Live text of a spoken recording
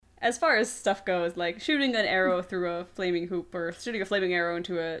as far as stuff goes, like, shooting an arrow through a flaming hoop or shooting a flaming arrow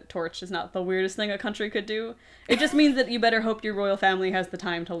into a torch is not the weirdest thing a country could do. It just means that you better hope your royal family has the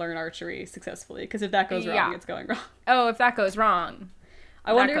time to learn archery successfully, because if that goes wrong, it's going wrong. Oh, if that goes wrong.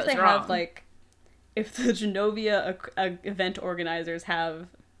 I wonder if they have, like, if the Genovia event organizers have,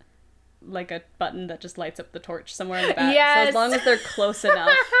 like, a button that just lights up the torch somewhere in the back. Yes! So as long as they're close enough,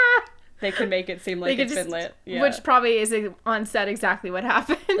 they can make it seem like it's been lit. Yeah. Which probably is on set exactly what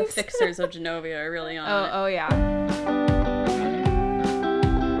happened. The fixers of Genovia are really on it. Oh, yeah.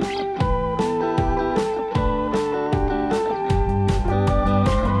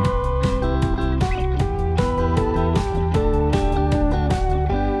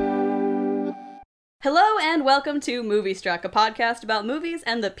 Hello and welcome to Moviestruck, a podcast about movies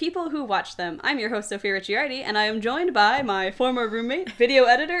and the people who watch them. I'm your host, Sophia Ricciardi, and I am joined by my former roommate, video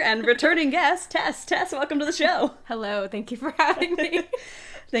editor, and returning guest, Tess. Tess, welcome to the show. Hello, thank you for having me.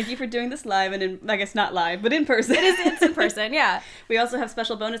 Thank you for doing this live, and I guess not live, but in person. It's in person, yeah. We also have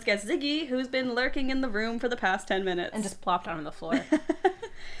special bonus guest Ziggy, who's been lurking in the room for the past 10 minutes. And just plopped on the floor.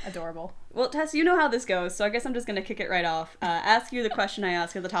 Adorable. Well, Tess, you know how this goes, so I guess I'm just going to kick it right off. Ask you the question I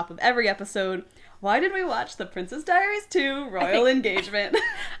ask at the top of every episode. Why did we watch The Princess Diaries 2 Royal Engagement?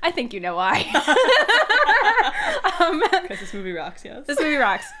 I think you know why. Because this movie rocks, yes. This movie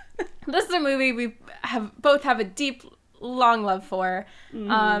rocks. This is a movie we both have a deep, long love for.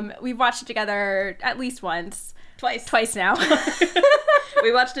 Mm-hmm. We've watched it together at least once. Twice now.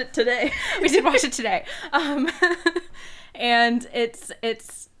 We watched it today. We did watch it today. And it's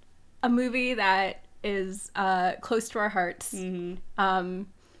a movie that is close to our hearts. Mm-hmm.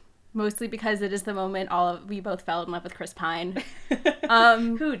 Mostly because it is the moment we both fell in love with Chris Pine.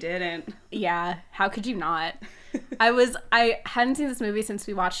 Who didn't? Yeah, how could you not? I hadn't seen this movie since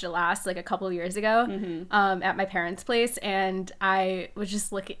we watched it last, like a couple of years ago, at my parents' place, and I was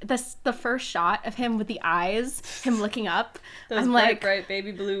just looking. The first shot of him with the eyes, him looking up. Those bright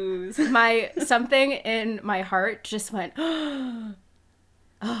baby blues. Something in my heart just went, oh,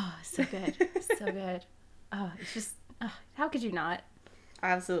 so good, so good. Oh, it's just, how could you not?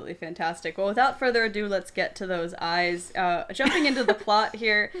 Absolutely fantastic. Well, without further ado, let's get to those eyes. Jumping into the plot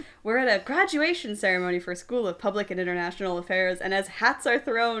here, we're at a graduation ceremony for School of Public and International Affairs, and as hats are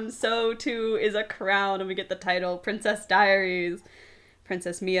thrown, so too is a crown, and we get the title Princess Diaries.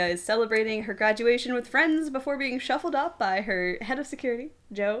 Princess Mia is celebrating her graduation with friends before being shuffled up by her head of security,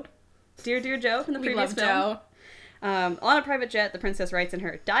 Joe. Dear Joe from the previous film. Joe. On a private jet, the princess writes in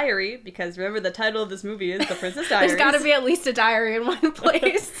her diary, because remember the title of this movie is The Princess Diaries. There's gotta be at least a diary in one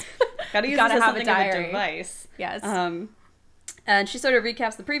place. Gotta use this as something of a device. Yes. And she sort of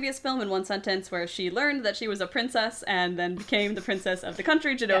recaps the previous film in one sentence where she learned that she was a princess and then became the princess of the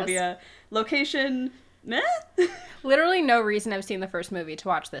country, Genovia. Yes. Location, meh? Literally no reason I've seen the first movie to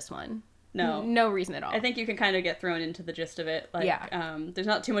watch this one. No reason at all. I think you can kind of get thrown into the gist of it. Like, yeah. There's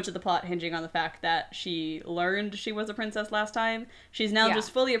not too much of the plot hinging on the fact that she learned she was a princess last time. She's now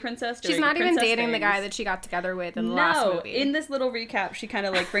just fully a princess. She's not even dating the guy that she got together with in the last movie. In this little recap, she kind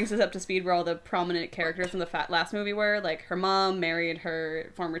of like brings us up to speed where all the prominent characters from the last movie were. Like, her mom married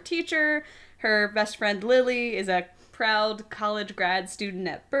her former teacher. Her best friend Lily is a proud college grad student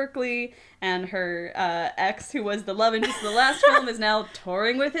at Berkeley, and her ex, who was the love interest of the last film, is now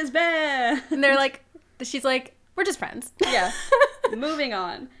touring with his band. And she's like, we're just friends. Yeah. Moving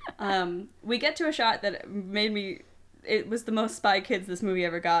on. We get to a shot that it was the most Spy Kids this movie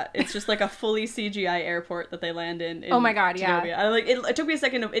ever got. It's just like a fully CGI airport that they land in oh my god, Genovia. yeah. It took me a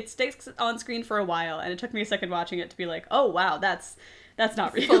second. It stays on screen for a while, and it took me a second watching it to be like, oh wow, that's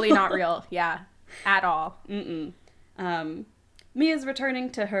not real. Fully not real, yeah. At all. Mm-mm. Mia's returning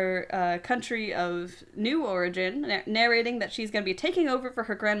to her country of new origin, narrating that she's going to be taking over for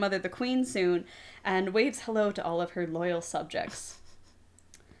her grandmother, the Queen, soon, and waves hello to all of her loyal subjects.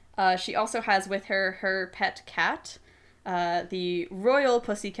 She also has with her her pet cat, the royal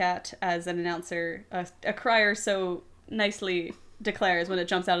pussycat, as an announcer, a crier so nicely declares when it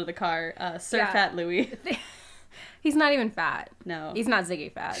jumps out of the car, Sir Fat Louis. He's not even fat. No. He's not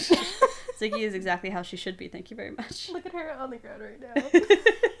Ziggy fat. Ziggy is exactly how she should be. Thank you very much. Look at her on the ground right now.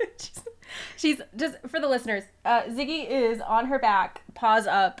 She's just, for the listeners, Ziggy is on her back, paws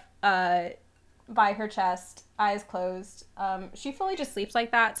up, by her chest, eyes closed. She fully just sleeps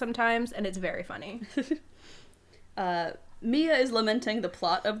like that sometimes, and it's very funny. Mia is lamenting the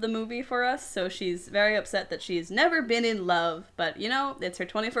plot of the movie for us, so she's very upset that she's never been in love, but, you know, it's her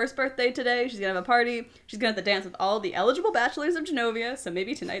 21st birthday today, she's gonna have a party, she's gonna have to dance with all the eligible bachelors of Genovia, so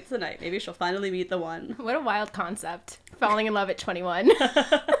maybe tonight's the night, maybe she'll finally meet the one. What a wild concept. Falling in love at 21.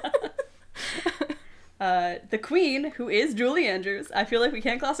 The queen, who is Julie Andrews, I feel like we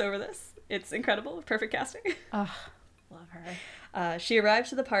can't gloss over this. It's incredible. Perfect casting. Ugh, love her. She arrives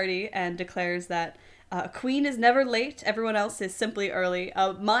to the party and declares that a queen is never late. Everyone else is simply early.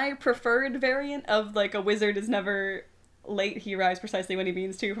 My preferred variant of, like, a wizard is never late. He arrives precisely when he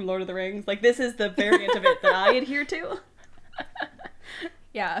means to from Lord of the Rings. Like, this is the variant of it that I adhere to.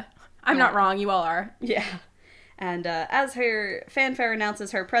 Yeah. I'm not wrong. You all are. Yeah. And as her fanfare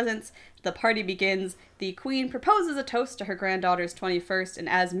announces her presence, the party begins. The queen proposes a toast to her granddaughter's 21st, and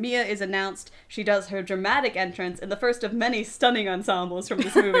as Mia is announced, she does her dramatic entrance in the first of many stunning ensembles from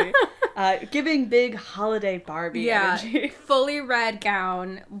this movie, giving big holiday Barbie energy. Fully red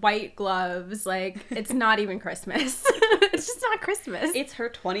gown, white gloves, like, it's not even Christmas. It's just not Christmas. It's her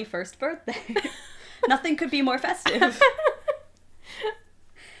 21st birthday. Nothing could be more festive.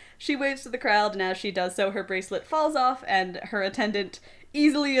 She waves to the crowd, and as she does so, her bracelet falls off, and her attendant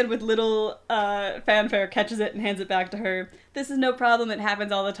easily and with little fanfare catches it and hands it back to her. This is no problem, it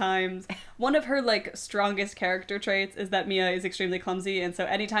happens all the time. One of her, like, strongest character traits is that Mia is extremely clumsy, and so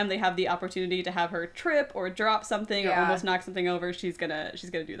anytime they have the opportunity to have her trip or drop something or almost knock something over, she's gonna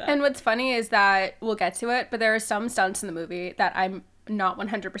do that. And what's funny is that, we'll get to it, but there are some stunts in the movie that I'm not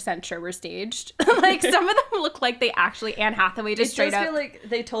 100% sure were staged. Like, some of them look like they actually, Anne Hathaway just straight up. I feel like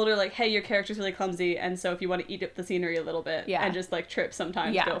they told her, like, hey, your character's really clumsy, and so if you want to eat up the scenery a little bit and just, like, trip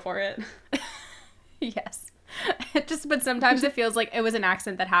sometimes, go for it. Yes. But sometimes it feels like it was an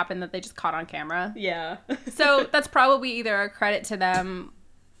accident that happened that they just caught on camera. Yeah. So that's probably either a credit to them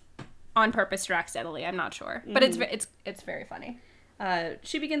on purpose or accidentally. I'm not sure. But it's very funny.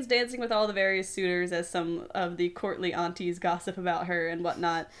 She begins dancing with all the various suitors as some of the courtly aunties gossip about her and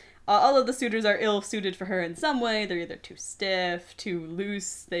whatnot. All of the suitors are ill-suited for her in some way. They're either too stiff, too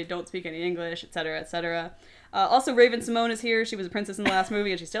loose, they don't speak any English, etc., etc. Also, Raven-Symoné is here. She was a princess in the last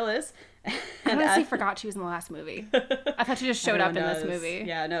movie, and she still is. I honestly forgot she was in the last movie. I thought she just showed up in this movie.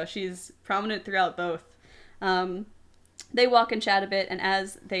 Yeah, no, she's prominent throughout both. They walk and chat a bit, and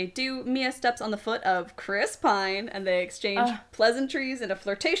as they do, Mia steps on the foot of Chris Pine, and they exchange pleasantries in a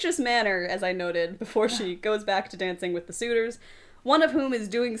flirtatious manner, as I noted, before she goes back to dancing with the suitors, one of whom is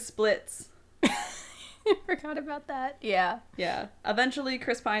doing splits. I forgot about that. Yeah. Yeah. Eventually,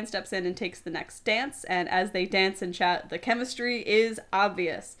 Chris Pine steps in and takes the next dance, and as they dance and chat, the chemistry is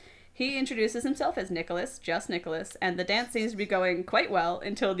obvious. He introduces himself as Nicholas, just Nicholas, and the dance seems to be going quite well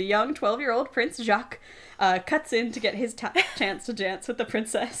until the young 12-year-old Prince Jacques cuts in to get his chance to dance with the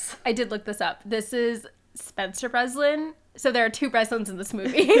princess. I did look this up. This is Spencer Breslin. So there are two Breslins in this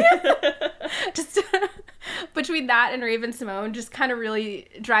movie. Just between that and Raven-Symoné, just kind of really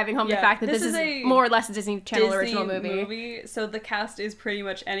driving home the fact that this is more or less a Disney Channel original movie. So the cast is pretty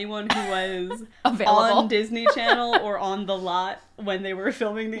much anyone who was available on Disney Channel or on the lot when they were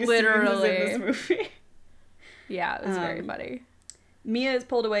filming these scenes in this movie. Yeah, it was very funny. Mia is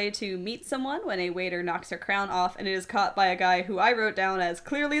pulled away to meet someone when a waiter knocks her crown off, and it is caught by a guy who I wrote down as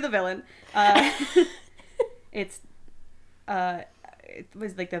clearly the villain. It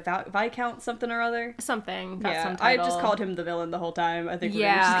was like the Viscount something or other. Something. Yeah, I just called him the villain the whole time. I think we're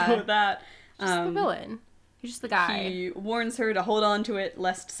gonna just go with that. Just the villain. He's just the guy. He warns her to hold on to it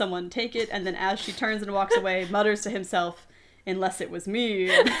lest someone take it, and then as she turns and walks away, mutters to himself, "Unless it was me."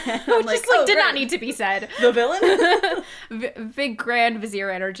 And I'm like, just did not need to be said. The villain? Big Grand Vizier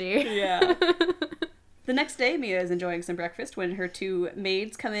energy. Yeah. The next day, Mia is enjoying some breakfast when her two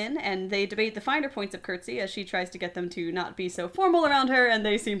maids come in, and they debate the finer points of curtsy as she tries to get them to not be so formal around her, and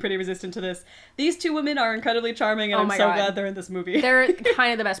they seem pretty resistant to this. These two women are incredibly charming, and I'm so glad they're in this movie. They're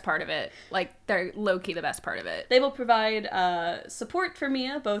kind of the best part of it. Like, they're low-key the best part of it. They will provide support for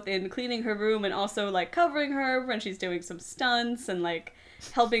Mia, both in cleaning her room and also, like, covering her when she's doing some stunts, and, like,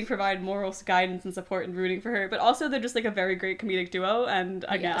 helping provide moral guidance and support and rooting for her, but also they're just like a very great comedic duo, and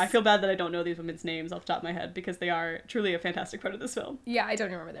again, I feel bad that I don't know these women's names off the top of my head because they are truly a fantastic part of this film. Yeah, I don't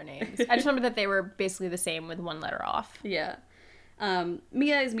remember their names. I just remember that they were basically the same with one letter off. Yeah.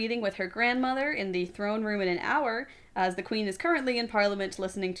 Mia is meeting with her grandmother in the throne room in an hour, as the queen is currently in Parliament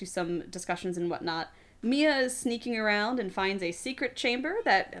listening to some discussions and whatnot. Mia is sneaking around and finds a secret chamber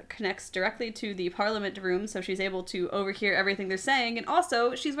that connects directly to the Parliament room, so she's able to overhear everything they're saying, and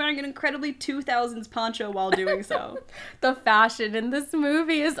also, she's wearing an incredibly 2000s poncho while doing so. The fashion in this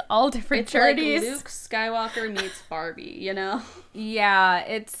movie is all different charities. It's like Luke Skywalker meets Barbie, you know? Yeah,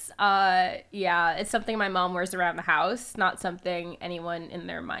 it's something my mom wears around the house, not something anyone in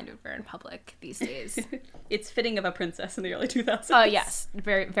their mind would wear in public these days. It's fitting of a princess in the early 2000s. Oh, yes.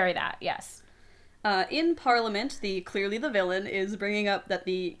 Very, very that, yes. In Parliament, clearly the villain is bringing up that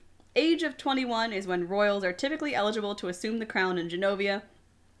the age of 21 is when royals are typically eligible to assume the crown in Genovia,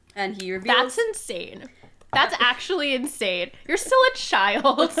 and he reveals... That's insane. That's actually insane. You're still a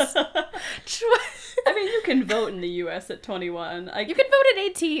child. I mean, you can vote in the U.S. at 21. You can vote at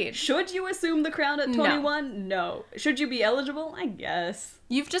 18. Should you assume the crown at 21? No. Should you be eligible? I guess.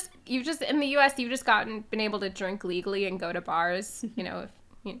 You've just in the U.S. you've just been able to drink legally and go to bars,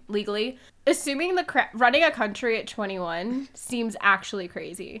 legally. Assuming running a country at 21 seems actually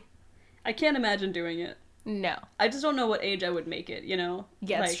crazy. I can't imagine doing it. No. I just don't know what age I would make it, Yeah,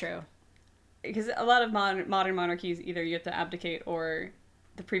 that's true. Because a lot of modern monarchies, either you have to abdicate or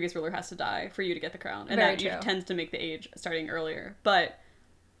the previous ruler has to die for you to get the crown. And that tends to make the age starting earlier. But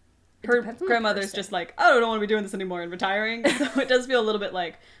her grandmother's just like, oh, I don't want to be doing this anymore and retiring. So it does feel a little bit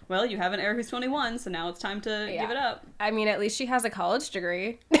like, well, you have an heir who's 21, so now it's time to give it up. I mean, at least she has a college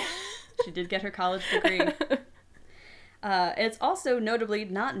degree. She did get her college degree. It's also notably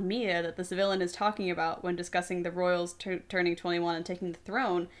not Mia that this villain is talking about when discussing the royals turning 21 and taking the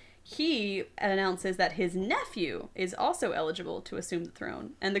throne. He announces that his nephew is also eligible to assume the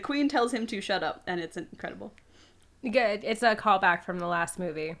throne, and the queen tells him to shut up, and it's incredible. Good. It's a callback from the last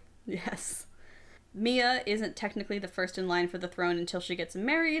movie. Yes. Mia isn't technically the first in line for the throne until she gets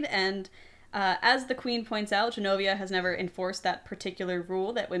married, and as the queen points out, Genovia has never enforced that particular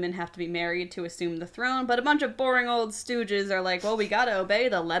rule that women have to be married to assume the throne, but a bunch of boring old stooges are like, well, we gotta obey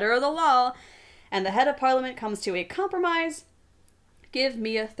the letter of the law, and the head of parliament comes to a compromise. Give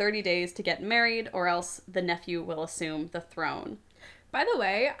Mia 30 days to get married, or else the nephew will assume the throne. By the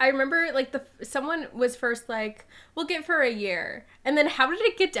way, I remember, someone was first like, we'll give her a year. And then how did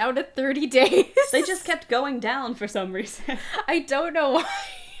it get down to 30 days? They just kept going down for some reason. I don't know why.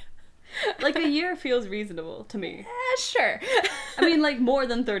 A year feels reasonable to me. Sure. I mean, more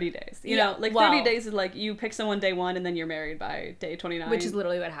than 30 days. You know, 30 days is you pick someone day 1 and then you're married by day 29. Which is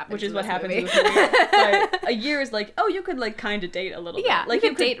literally what happens. Which is what happens in this movie. But a year is you could kind of date a little bit. You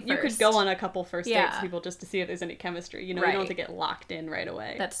could date first. You could go on a couple first dates with people just to see if there's any chemistry. You know, you don't have to get locked in right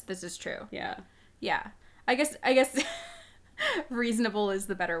away. This is true. Yeah. Yeah. I guess reasonable is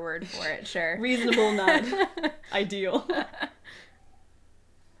the better word for it, sure. Reasonable, not ideal.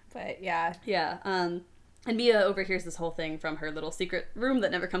 But yeah. Yeah. And Mia overhears this whole thing from her little secret room that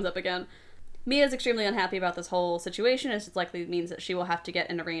never comes up again. Mia is extremely unhappy about this whole situation, as it likely means that she will have to get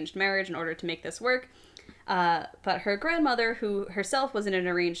an arranged marriage in order to make this work. But her grandmother, who herself was in an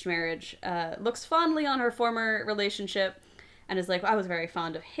arranged marriage, looks fondly on her former relationship and is like, I was very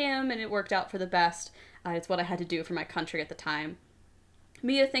fond of him and it worked out for the best. It's what I had to do for my country at the time.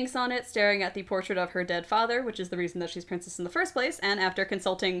 Mia thinks on it, staring at the portrait of her dead father, which is the reason that she's princess in the first place, and after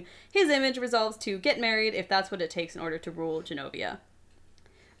consulting his image, resolves to get married if that's what it takes in order to rule Genovia.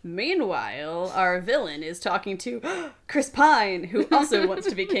 Meanwhile, our villain is talking to Chris Pine, who also wants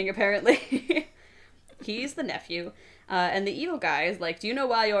to be king, apparently. He's the nephew, and the evil guy is like, do you know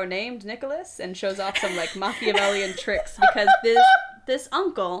why you're named Nicholas? And shows off some, Machiavellian tricks, because this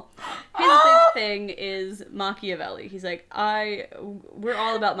uncle, his big thing is Machiavelli. He's like, we're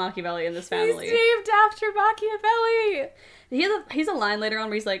all about Machiavelli in this family. He's named after Machiavelli! He's a line later on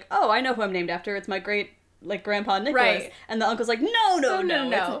where he's like, oh, I know who I'm named after. It's my great, grandpa Nicholas. Right. And the uncle's like, no.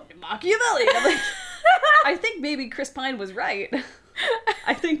 It's Machiavelli. I'm like, I think maybe Chris Pine was right.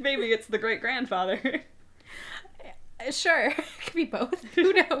 I think maybe it's the great-grandfather. Sure. It could be both.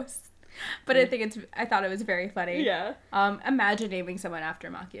 Who knows? But I thought it was very funny. Yeah. Imagine naming someone after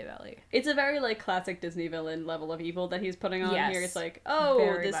Machiavelli. It's a very, classic Disney villain level of evil that he's putting on here. It's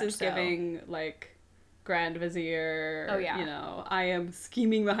this is giving, Grand Vizier. Oh, yeah. You know, I am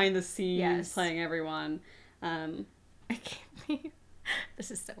scheming behind the scenes, playing everyone. I can't believe...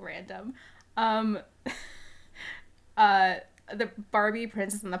 This is so random. The Barbie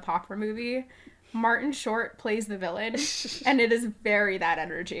Princess and the Pauper movie... Martin Short plays the villain, and it is very that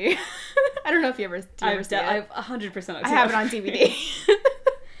energy. I don't know if you ever see it. I've 100% I have it on DVD.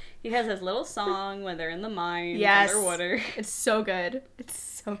 He has his little song when they're in the mines underwater. It's so good. It's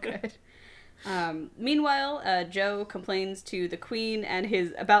so good. Meanwhile, Joe complains to the queen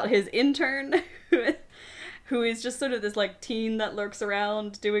and about his intern, who is just sort of this teen that lurks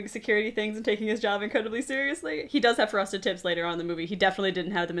around doing security things and taking his job incredibly seriously. He does have frosted tips later on in the movie. He definitely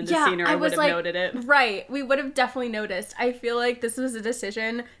didn't have them in the scene, or I would have noted it. Right. We would have definitely noticed. I feel like this was a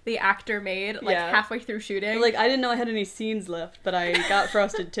decision the actor made halfway through shooting. I didn't know I had any scenes left, but I got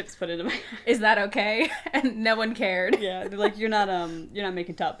frosted tips put into my... Is that okay? And no one cared. Yeah. They're like, you're not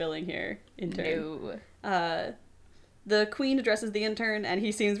making top billing here, intern. No. The queen addresses the intern, and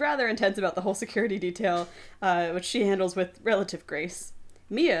he seems rather intense about the whole security detail, which she handles with relative grace.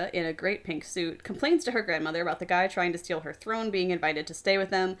 Mia, in a great pink suit, complains to her grandmother about the guy trying to steal her throne being invited to stay with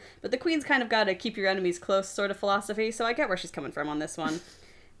them, but the queen's kind of got a keep your enemies close sort of philosophy, so I get where she's coming from on this one.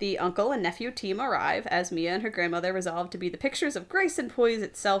 The uncle and nephew team arrive as Mia and her grandmother resolve to be the pictures of grace and poise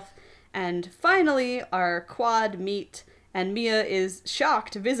itself. And finally, our quad meet, and Mia is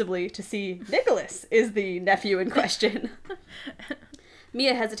shocked visibly to see Nicholas is the nephew in question.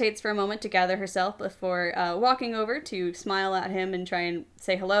 Mia hesitates for a moment to gather herself before walking over to smile at him and try and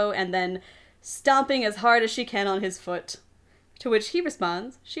say hello, and then stomping as hard as she can on his foot. To which he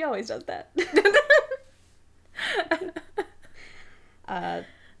responds, she always does that.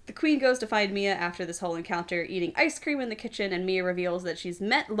 The queen goes to find Mia after this whole encounter, eating ice cream in the kitchen, and Mia reveals that she's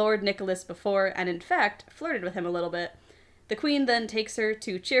met Lord Nicholas before, and in fact, flirted with him a little bit. The queen then takes her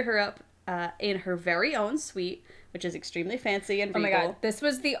to cheer her up in her very own suite, which is extremely fancy and regal. Oh my god, this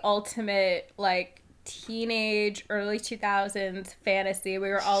was the ultimate, like, teenage, early 2000s fantasy. We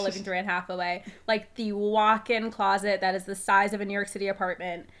were all living Duran Hathaway. Like, the walk-in closet that is the size of a New York City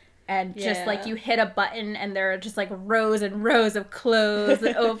apartment. And just, like, you hit a button and there are just, like, rows and rows of clothes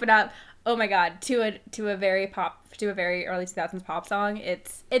that open up. Oh, my God. To a very early 2000s pop song.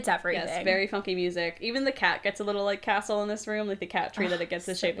 It's everything. Yes, very funky music. Even the cat gets a little, like, castle in this room. Like, the cat tree that it gets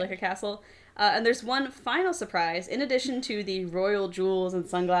is shaped like a castle. And there's one final surprise. In addition to the royal jewels and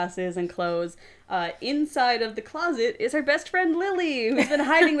sunglasses and clothes, inside of the closet is her best friend Lily, who's been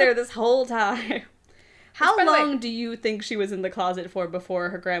hiding there this whole time. How long do you think she was in the closet for before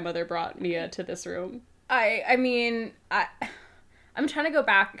her grandmother brought Mia to this room? I'm trying to go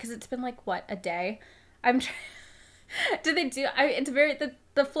back because it's been like, what, a day? The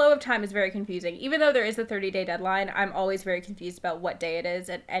flow of time is very confusing. Even though there is a 30-day deadline, I'm always very confused about what day it is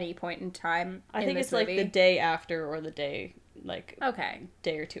at any point in time. I think it's movie. Like the day after or the day, like,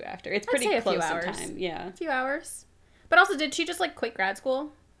 day or two after. It's pretty close in time. Yeah. A few hours. But also, did she just, like, quit grad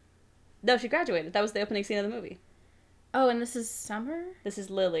school? No, she graduated. That was the opening scene of the movie. Oh, and this is summer? This is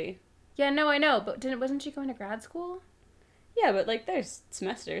Lily. Yeah, no, I know, but wasn't she going to grad school? Yeah, but, like, there's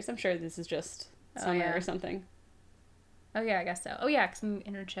semesters. I'm sure this is just summer or something. Oh, yeah, I guess so. Oh, yeah, because I'm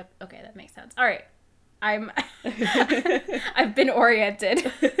internship. Okay, that makes sense. All right. I've been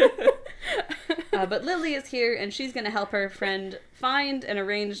oriented. But Lily is here, and she's going to help her friend find an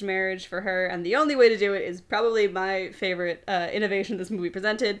arranged marriage for her, and the only way to do it is probably my favorite innovation this movie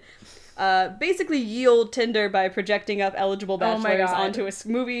presented. Basically yield Tinder by projecting up eligible bachelors onto a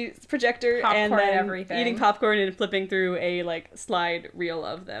movie projector and then eating popcorn and flipping through a, like, slide reel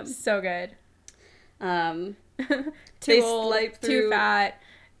of them. So good. Too old, too fat.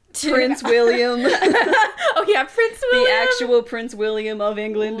 Prince William. Oh yeah, Prince William. The actual Prince William of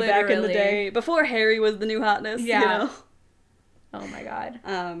England. Literally. Back in the day. Before Harry was the new hotness, you know? Oh my god.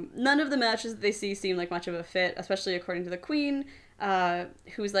 None of the matches that they see seem like much of a fit, especially according to the queen,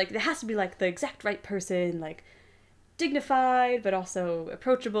 who's like, it has to be like the exact right person, like dignified, but also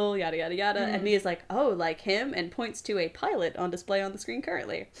approachable, yada yada yada. And Mia's like, oh, like him, and points to a pilot on display on the screen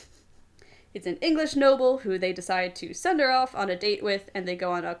currently. It's an English noble who they decide to send her off on a date with, and they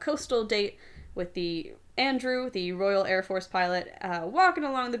go on a coastal date with Andrew, the Royal Air Force pilot, walking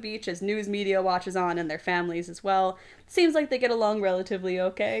along the beach as news media watches on, and their families as well. Seems like they get along relatively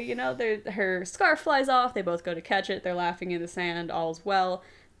okay, you know, her scarf flies off, they both go to catch it, they're laughing in the sand, all's well.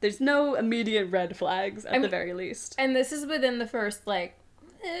 There's no immediate red flags, at the very least. And this is within the first, 30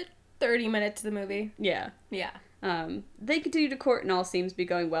 minutes of the movie. Yeah. Yeah. They continue to court and all seems to be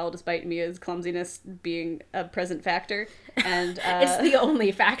going well despite Mia's clumsiness being a present factor. And it's the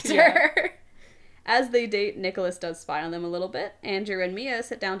only factor. Yeah. As they date, Nicholas does spy on them a little bit. Andrew and Mia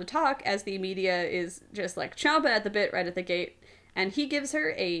sit down to talk as the media is just like chomping at the bit right at the gate. And he gives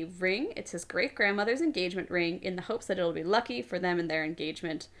her a ring. It's his great-grandmother's engagement ring in the hopes that it'll be lucky for them in their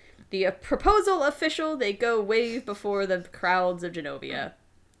engagement. The proposal official, they go wave before the crowds of Genovia.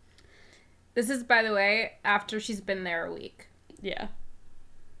 This is, by the way, after she's been there a week. Yeah.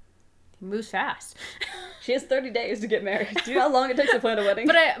 He moves fast. She has 30 days to get married. Do you know how long it takes to plan a wedding?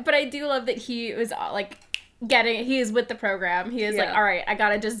 But I do love that he was, he is with the program. He is like, all right,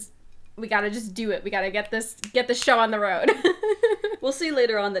 we gotta just do it. We gotta get this show on the road. We'll see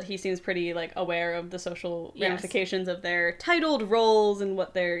later on that he seems pretty, aware of the social ramifications of their titled roles and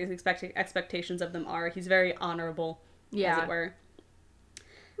what their expectations of them are. He's very honorable, as it were.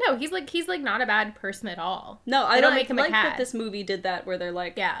 No, he's not a bad person at all. No, I don't make him a cat. That this movie did that where they're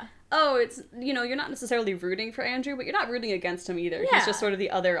like, oh, it's, you're not necessarily rooting for Andrew, but you're not rooting against him either. Yeah. He's just sort of the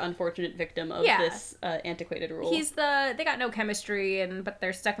other unfortunate victim of this antiquated rule. They got no chemistry, but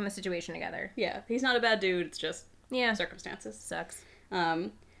they're stuck in the situation together. Yeah, he's not a bad dude, it's just circumstances. Sucks.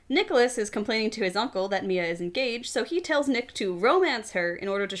 Nicholas is complaining to his uncle that Mia is engaged, so he tells Nick to romance her in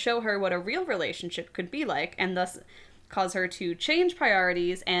order to show her what a real relationship could be like, and thus cause her to change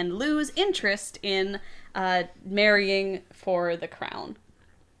priorities and lose interest in marrying for the crown.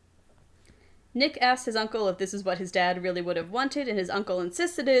 Nick asks his uncle if this is what his dad really would have wanted, and his uncle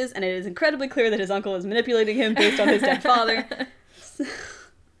insists it is, and it is incredibly clear that his uncle is manipulating him based on his dead father.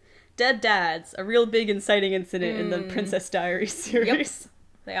 Dead dads, a real big inciting incident in the Princess Diaries series. Yep.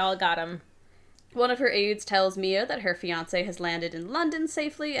 They all got him. One of her aides tells Mia that her fiancé has landed in London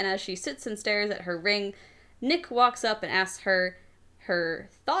safely, and as she sits and stares at her ring, Nick walks up and asks her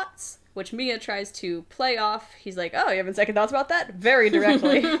thoughts, which Mia tries to play off. He's like, oh, you having second thoughts about that? Very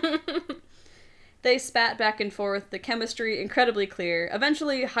directly. They spat back and forth, the chemistry incredibly clear,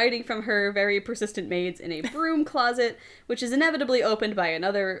 eventually hiding from her very persistent maids in a broom closet, which is inevitably opened by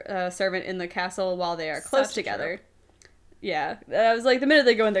another servant in the castle while they are close together. True. Yeah, I was like, the minute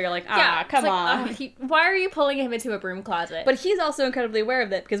they go in there, you're like, come on. Why are you pulling him into a broom closet? But he's also incredibly aware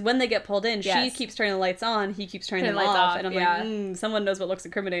of it, because when they get pulled in, she keeps turning the lights on, he keeps turning them off, and I'm like, someone knows what looks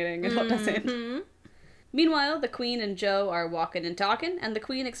incriminating and what doesn't. Meanwhile, the Queen and Joe are walking and talking, and the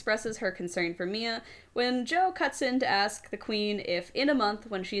Queen expresses her concern for Mia when Joe cuts in to ask the Queen if in a month,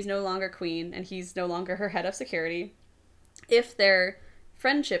 when she's no longer Queen and he's no longer her head of security, if their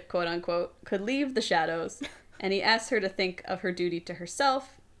friendship, quote-unquote, could leave the shadows, and he asks her to think of her duty to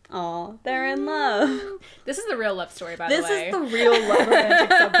herself. Aw, they're in love. This is the real love story, by the way. This is the real love romantic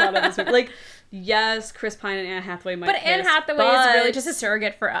subplot of this movie. Like, yes, Chris Pine and Anne Hathaway might kiss, Anne Hathaway is really just a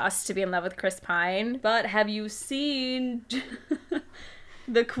surrogate for us to be in love with Chris Pine. But have you seen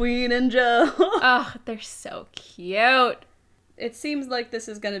the Queen and Joe? Oh, they're so cute. It seems like this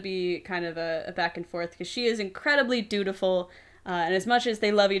is going to be kind of a back and forth, because she is incredibly dutiful, and as much as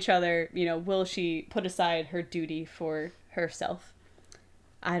they love each other, you know, will she put aside her duty for herself?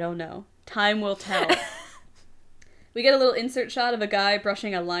 I don't know. Time will tell. We get a little insert shot of a guy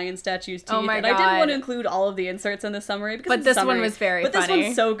brushing a lion statue's teeth. Oh my God. And I didn't want to include all of the inserts in the summary, because but this one was very funny. But this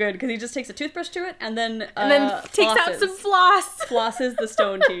one's so good, because he just takes a toothbrush to it and then takes out some floss. Flosses the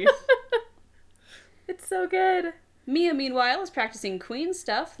stone teeth. It's so good. Mia, meanwhile, is practicing Queen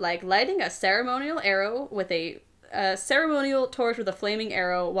stuff, like lighting a ceremonial arrow with a ceremonial torch with a flaming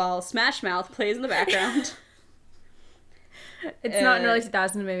arrow while Smash Mouth plays in the background. It's not an early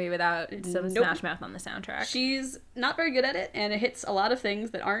 2000s movie without some Smash Mouth on the soundtrack. She's not very good at it, and it hits a lot of things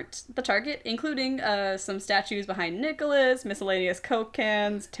that aren't the target, including some statues behind Nicholas, miscellaneous Coke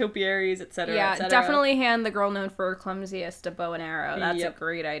cans, topiaries, etc. Yeah, etc. definitely hand the girl known for her clumsiest a bow and arrow. That's a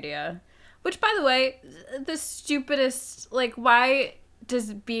great idea. Which, by the way, the stupidest, like, why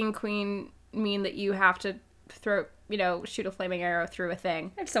does being queen mean that you have to shoot a flaming arrow through a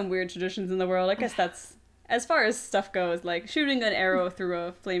thing? I have some weird traditions in the world. I guess that's, as far as stuff goes, like, shooting an arrow through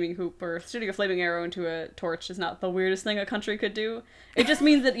a flaming hoop or shooting a flaming arrow into a torch is not the weirdest thing a country could do. It just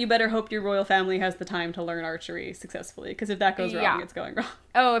means that you better hope your royal family has the time to learn archery successfully, because if that goes wrong, it's going wrong.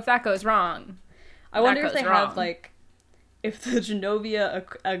 Oh, if that goes wrong. I wonder if they have, like, if the Genovia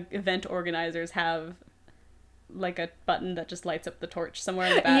event organizers have, like, a button that just lights up the torch somewhere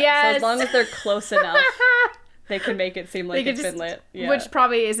in the back. Yes. So as long as they're close enough, they can make it seem like it's been lit. Yeah. Which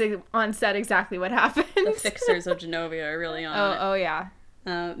probably is on set exactly what happened. The fixers of Genovia are really on it. Oh, yeah.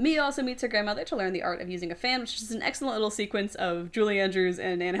 Mia also meets her grandmother to learn the art of using a fan, which is an excellent little sequence of Julie Andrews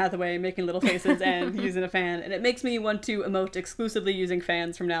and Anne Hathaway making little faces and using a fan. And it makes me want to emote exclusively using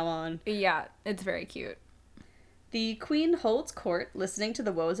fans from now on. Yeah, it's very cute. The Queen holds court, listening to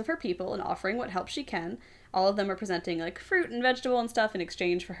the woes of her people and offering what help she can. All of them are presenting, like, fruit and vegetable and stuff in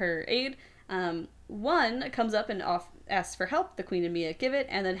exchange for her aid. One comes up and asks for help. The Queen and Mia give it,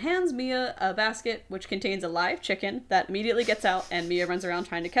 and then hands Mia a basket which contains a live chicken that immediately gets out, and Mia runs around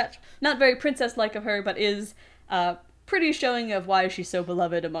trying to catch. Not very princess-like of her, but is pretty showing of why she's so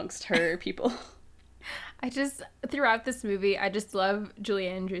beloved amongst her people. Throughout this movie, I just love Julie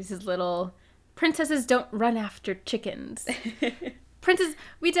Andrews' little... Princesses don't run after chickens. Queens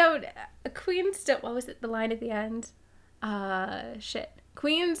don't, what was it, the line at the end?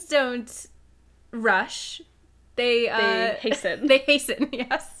 Queens don't rush. They hasten. They hasten,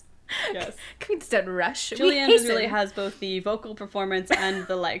 yes. Yes. Queens don't rush. Julie Andrews really has both the vocal performance and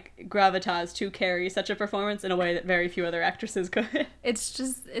the, like, gravitas to carry such a performance in a way that very few other actresses could. It's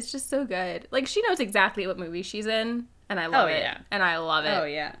just so good. Like, she knows exactly what movie she's in, and I love it. Yeah. And I love it. Oh,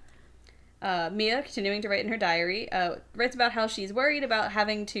 yeah. Mia, continuing to write in her diary, writes about how she's worried about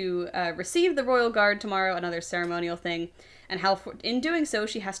having to receive the royal guard tomorrow, another ceremonial thing, and how in doing so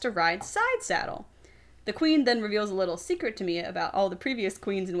she has to ride side saddle. The Queen then reveals a little secret to Mia about all the previous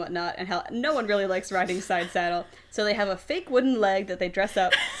queens and whatnot, and how no one really likes riding side saddle, so they have a fake wooden leg that they dress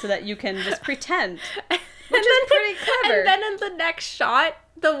up so that you can just pretend, which is pretty clever. And then in the next shot,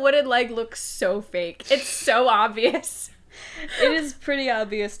 the wooden leg looks so fake. It's so obvious. It is pretty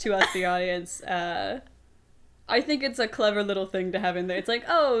obvious to us, the audience. I think it's a clever little thing to have in there. It's like,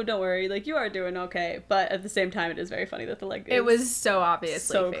 oh, don't worry, like, you are doing okay. But at the same time, it is very funny that the leg is... It was so obviously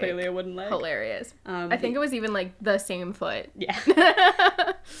so fake. clearly a wooden leg. Hilarious. I think it was even, like, the same foot.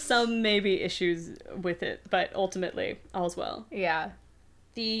 Yeah. Some maybe issues with it, but ultimately, all's well. Yeah.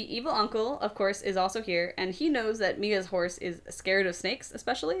 The evil uncle, of course, is also here, and he knows that Mia's horse is scared of snakes,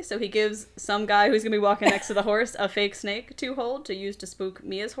 especially, so he gives some guy who's going to be walking next to the horse a fake snake to hold to use to spook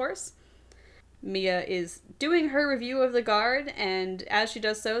Mia's horse. Mia is doing her review of the guard, and as she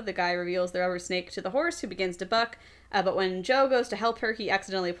does so, the guy reveals the rubber snake to the horse, who begins to buck, but when Joe goes to help her, he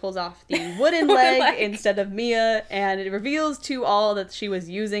accidentally pulls off the wooden leg instead of Mia, and it reveals to all that she was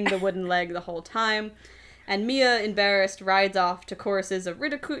using the wooden leg the whole time. And Mia, embarrassed, rides off to choruses of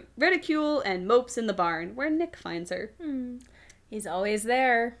ridicule and mopes in the barn, where Nick finds her. He's always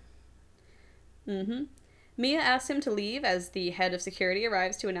there. Mia asks him to leave as the head of security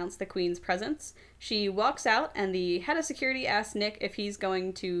arrives to announce the Queen's presence. She walks out, and the head of security asks Nick if he's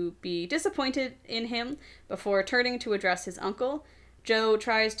going to be disappointed in him before turning to address his uncle. Joe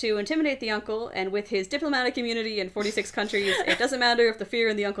tries to intimidate the uncle, and with his diplomatic immunity in 46 countries, it doesn't matter if the fear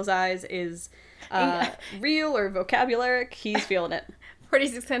in the uncle's eyes is real or vocabularic, he's feeling it.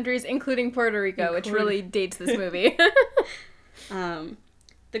 46 countries, including Puerto Rico, which really dates this movie.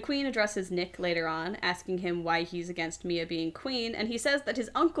 The Queen addresses Nick later on, asking him why he's against Mia being queen, and he says that his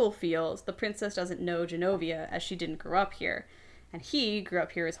uncle feels the princess doesn't know Genovia, as she didn't grow up here, and he grew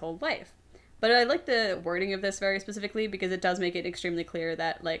up here his whole life. But I like the wording of this very specifically, because it does make it extremely clear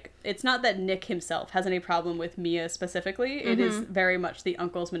that, like, it's not that Nick himself has any problem with Mia specifically, it is very much the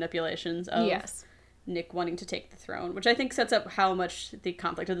uncle's manipulations of Nick wanting to take the throne, which I think sets up how much the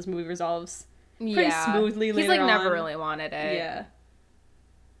conflict of this movie resolves pretty smoothly later on. He's, like, never really wanted it. Yeah.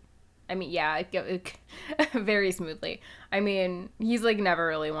 I mean, yeah, very smoothly. I mean, he's, like, never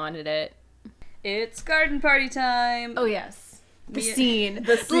really wanted it. It's garden party time! Oh, yes. The scene.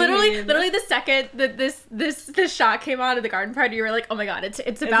 Literally the second that this shot came on at the garden party, you were like, oh my god,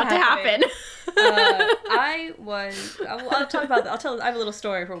 it's about to happen. I'll talk about that. I have a little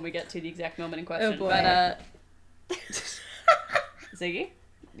story for when we get to the exact moment in question. Oh boy. But, Ziggy,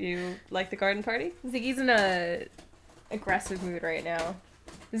 you like the garden party? Ziggy's in a aggressive mood right now.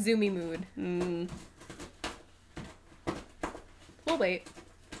 Zoomy mood. We'll wait.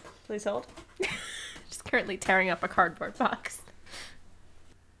 Please hold. Just currently tearing up a cardboard box.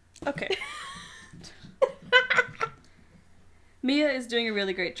 Okay. Mia is doing a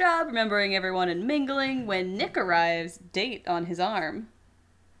really great job remembering everyone and mingling when Nick arrives, date on his arm.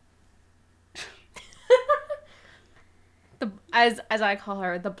 As I call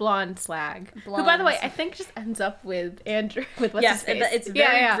her, the blonde slag. Who, by the way, I think just ends up with Andrew. With what's his face? It's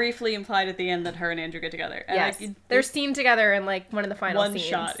very briefly implied at the end that her and Andrew get together. And yes, they're seen together in like one of the final scenes. One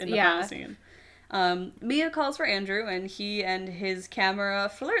shot in the final scene. Mia calls for Andrew, and he and his camera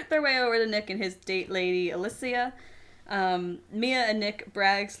flirt their way over to Nick and his date lady, Alicia. Mia and Nick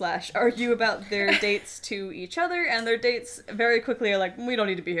brag/argue about their dates to each other, and their dates very quickly are like, we don't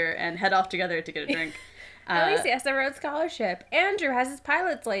need to be here, and head off together to get a drink. Alicia has a Rhodes Scholarship. Andrew has his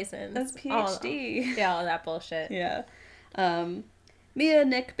pilot's license. That's PhD. All that bullshit. Yeah. Mia and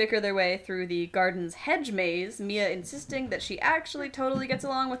Nick bicker their way through the garden's hedge maze, Mia insisting that she actually totally gets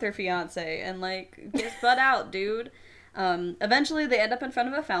along with her fiancé, and like, get butt out, dude. Eventually they end up in front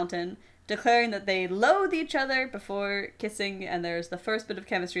of a fountain, declaring that they loathe each other before kissing, and there's the first bit of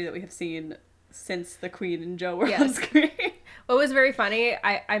chemistry that we have seen since the Queen and Joe were on screen. What was very funny,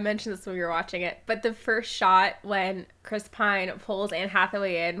 I mentioned this when we were watching it, but the first shot when Chris Pine pulls Anne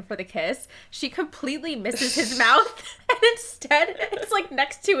Hathaway in for the kiss, she completely misses his mouth, and instead it's like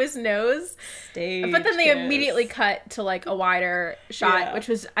next to his nose. But then they immediately cut to like a wider shot, which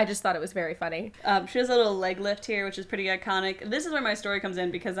was, I just thought it was very funny. She has a little leg lift here, which is pretty iconic. This is where my story comes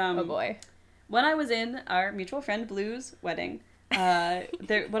in because oh boy. When I was in our mutual friend Blue's wedding,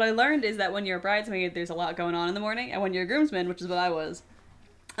 what I learned is that when you're a bridesmaid, there's a lot going on in the morning, and when you're a groomsman, which is what I was,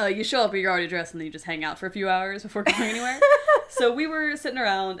 you show up, you're already dressed, and then you just hang out for a few hours before going anywhere. So we were sitting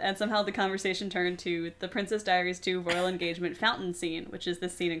around, and somehow the conversation turned to the Princess Diaries 2 Royal Engagement fountain scene, which is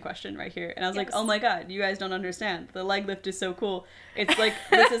this scene in question right here. And I was like, oh my god, you guys don't understand. The leg lift is so cool. It's like,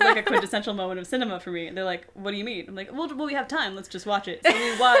 this is like a quintessential moment of cinema for me. And they're like, what do you mean? I'm like, well, we have time. Let's just watch it. So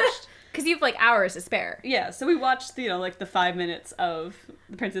we watched... Because you have, like, hours to spare. Yeah, so we watched, like, the 5 minutes of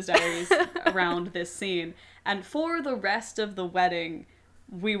The Princess Diaries around this scene. And for the rest of the wedding,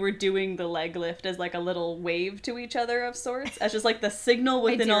 we were doing the leg lift as, like, a little wave to each other of sorts. As just, like, the signal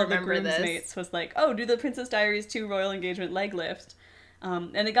within all the groomsmates was like, oh, do the Princess Diaries 2 Royal Engagement leg lift.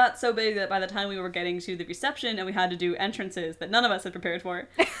 And it got so big that by the time we were getting to the reception and we had to do entrances that none of us had prepared for,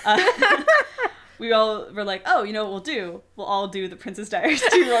 we all were like, oh, you know what we'll do? We'll all do the Princess Diaries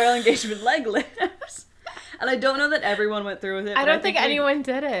 2 royal engagement leg lift. And I don't know that everyone went through with it. I don't think anyone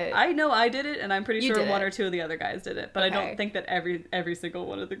did it. I know I did it, and I'm pretty sure one it. or two of the other guys did it. But okay. I don't think that every single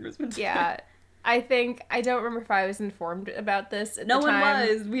one of the groomsmen did it. I don't remember if I was informed about this at no the one time.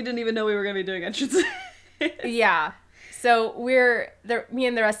 was. We didn't even know we were going to be doing entrances. Yeah. So me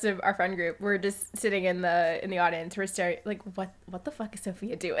and the rest of our friend group, we're just sitting in the audience. We're staring, like, what the fuck is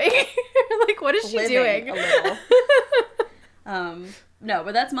Sophia doing? Like, what is she doing? A little. No,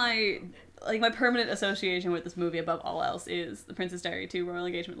 but that's my permanent association with this movie above all else is the Princess Diary 2 royal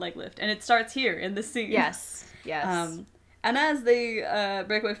engagement leg lift. And it starts here in this scene. Yes. And as they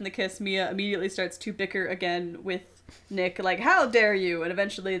break away from the kiss, Mia immediately starts to bicker again with Nick, like, how dare you? And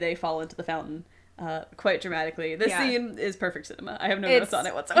eventually they fall into the fountain. Quite dramatically. This scene is perfect cinema. I have no notes on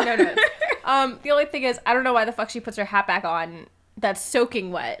it whatsoever. No notes. The only thing is, I don't know why the fuck she puts her hat back on that's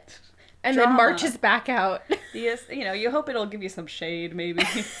soaking wet and then marches back out. Yes, you hope it'll give you some shade, maybe.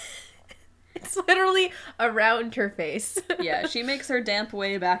 It's literally around her face. Yeah, she makes her damp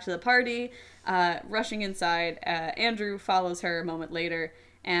way back to the party, rushing inside. Andrew follows her a moment later.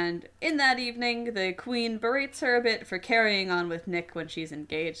 And in that evening, the queen berates her a bit for carrying on with Nick when she's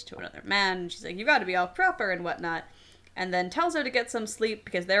engaged to another man. And she's like, you gotta be all proper and whatnot. And then tells her to get some sleep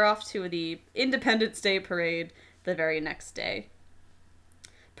because they're off to the Independence Day parade the very next day.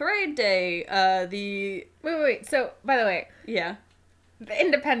 Parade day, Wait. So, by the way. Yeah. The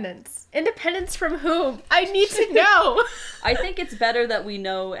independence. Independence from whom? I need to know. I think it's better that we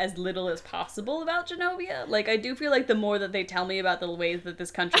know as little as possible about Genovia. Like, I do feel like the more that they tell me about the ways that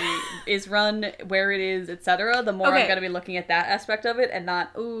this country is run, where it is, etc., the more I'm going to be looking at that aspect of it and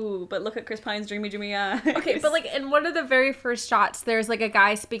not, ooh, but look at Chris Pine's dreamy eyes. Okay, but like in one of the very first shots, there's like a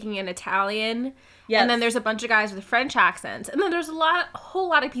guy speaking in Italian. Yes. And then there's a bunch of guys with French accents. And then there's a whole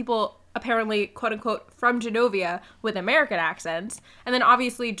lot of people apparently, quote unquote, from Genovia with American accents. And then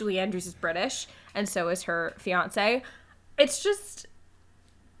obviously Julie Andrews is British, and so is her fiance. It's just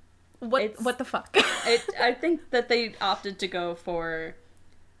what the fuck? I think that they opted to go for,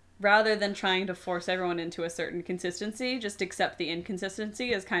 rather than trying to force everyone into a certain consistency, just accept the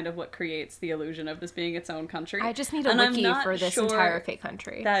inconsistency as kind of what creates the illusion of this being its own country. I just need a wiki for this entire fake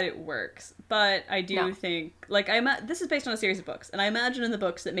country. That it works. But I do think, like, this is based on a series of books, and I imagine in the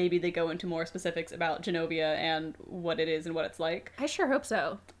books that maybe they go into more specifics about Genovia and what it is and what it's like. I sure hope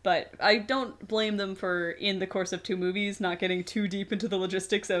so. But I don't blame them for, in the course of 2 movies, not getting too deep into the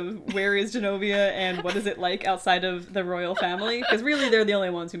logistics of where is Genovia and what is it like outside of the royal family, because really they're the only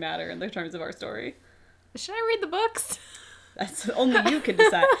ones who matter in the terms of our story. Should I read the books? That's only you can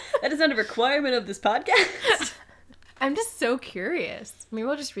decide. That is not a requirement of this podcast. I'm just so curious. Maybe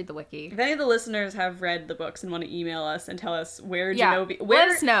we'll just read the wiki. If any of the listeners have read the books and want to email us and tell us where Genovia... let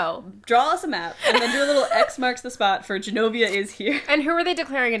us know. Draw us a map and then do a little X marks the spot for Genovia is here. And who are they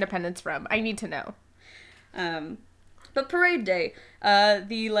declaring independence from? I need to know. But parade day,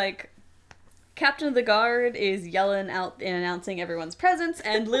 the, captain of the guard is yelling out and announcing everyone's presence,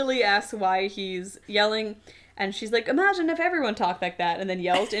 and Lily asks why he's yelling. And she's like, imagine if everyone talked like that, and then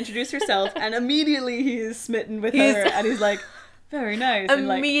yells to introduce herself, and immediately he is smitten with her, and he's like, very nice.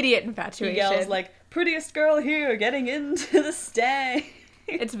 Immediate infatuation. He yells, like, prettiest girl here, getting into the stay.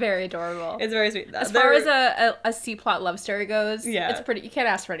 It's very adorable. It's very sweet. As far as a C-plot love story goes, yeah. It's pretty, you can't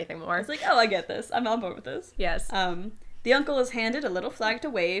ask for anything more. It's like, oh, I get this. I'm on board with this. Yes. The uncle is handed a little flag to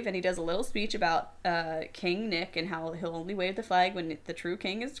wave, and he does a little speech about King Nick and how he'll only wave the flag when the true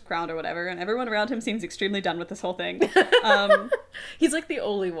king is crowned or whatever, and everyone around him seems extremely done with this whole thing. He's like the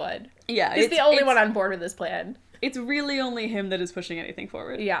only one. Yeah. He's the only one on board with this plan. It's really only him that is pushing anything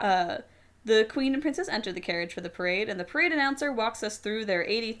forward. Yeah. The queen and princess enter the carriage for the parade, and the parade announcer walks us through their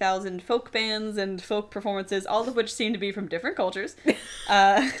 80,000 folk bands and folk performances, all of which seem to be from different cultures.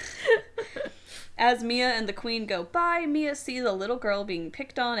 As Mia and the queen go by, Mia sees a little girl being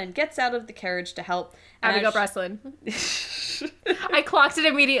picked on and gets out of the carriage to help. Abigail Breslin. I clocked it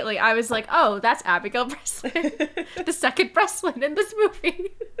immediately. I was like, oh, that's Abigail Breslin. The second Breslin in this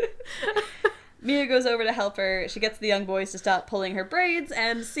movie. Mia goes over to help her. She gets the young boys to stop pulling her braids,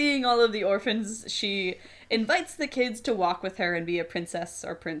 and seeing all of the orphans, she invites the kids to walk with her and be a princess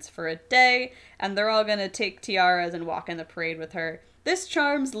or prince for a day, and they're all gonna take tiaras and walk in the parade with her. This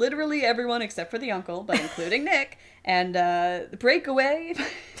charms literally everyone except for the uncle, but including Nick, and Breakaway,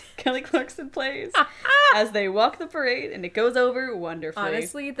 Kelly Clarkson plays, as they walk the parade, and it goes over wonderfully.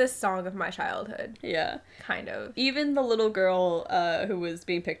 Honestly, the song of my childhood. Yeah. Kind of. Even the little girl who was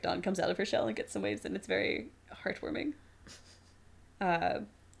being picked on comes out of her shell and gets some waves, and it's very heartwarming.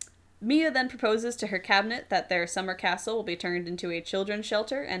 Mia then proposes to her cabinet that their summer castle will be turned into a children's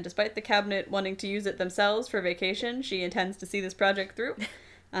shelter, and despite the cabinet wanting to use it themselves for vacation, she intends to see this project through.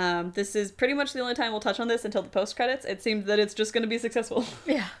 This is pretty much the only time we'll touch on this until the post-credits. It seems that it's just going to be successful.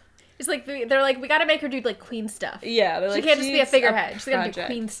 Yeah. It's like, they're like, we gotta make her do, like, queen stuff. Yeah, they're like, she can't just be a figurehead. She's gotta do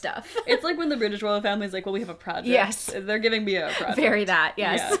queen stuff. It's like when the British royal family's like, well, we have a project. Yes. They're giving Mia a project. Very that,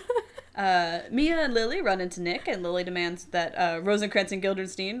 yes. Yeah. Mia and Lily run into Nick, and Lily demands that Rosencrantz and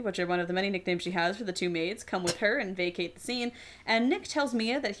Guildenstern, which are one of the many nicknames she has for the two maids, come with her and vacate the scene. And Nick tells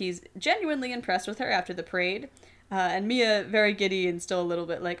Mia that he's genuinely impressed with her after the parade. And Mia, very giddy and still a little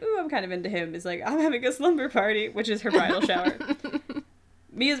bit like, ooh, I'm kind of into him, is like, I'm having a slumber party, which is her bridal shower.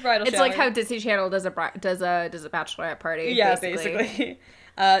 Mia's bridal shower. It's like how Disney Channel does a bachelorette party. Yeah, basically.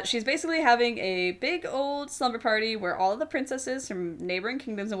 She's basically having a big old slumber party where all of the princesses from neighboring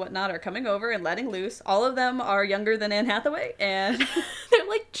kingdoms and whatnot are coming over and letting loose. All of them are younger than Anne Hathaway, and they're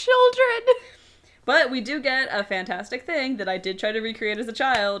like children. But we do get a fantastic thing that I did try to recreate as a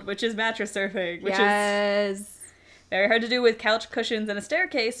child, which is mattress surfing, which is very hard to do with couch cushions and a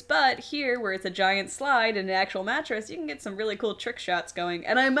staircase, but here, where it's a giant slide and an actual mattress, you can get some really cool trick shots going.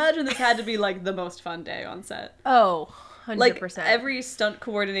 And I imagine this had to be, like, the most fun day on set. Oh, 100%. Like, every stunt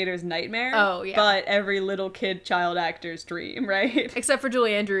coordinator's nightmare. Oh, yeah. But every little kid child actor's dream, right? Except for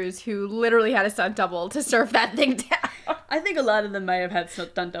Julie Andrews, who literally had a stunt double to surf that thing down. I think a lot of them might have had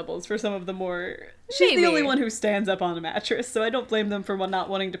stunt doubles for some of the more... She's the only one who stands up on a mattress, so I don't blame them for not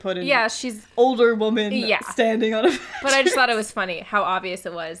wanting to put in she's older woman standing on a mattress. But I just thought it was funny how obvious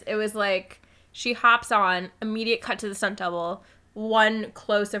it was. It was like, she hops on, immediate cut to the stunt double, one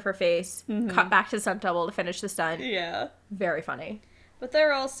close of her face, cut back to the stunt double to finish the stunt. Yeah. Very funny. But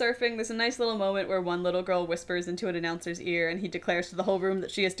they're all surfing. There's a nice little moment where one little girl whispers into an announcer's ear, and he declares to the whole room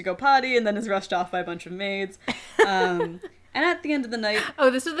that she has to go potty, and then is rushed off by a bunch of maids. And at the end of the night... Oh,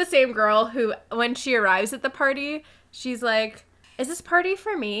 this was the same girl who, when she arrives at the party, she's like, is this party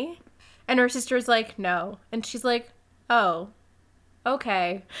for me? And her sister's like, no. And she's like, oh,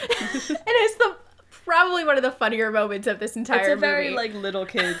 okay. And it's probably one of the funnier moments of this entire movie. It's a very, like, little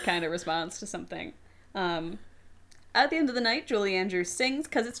kid kind of response to something. At the end of the night, Julie Andrews sings,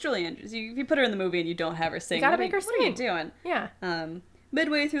 because it's Julie Andrews. If you put her in the movie and you don't have her sing, you gotta make her sing. What are you doing? Yeah.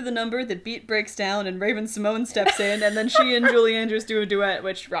 Midway through the number, the beat breaks down and Raven-Symoné steps in, and then she and Julie Andrews do a duet,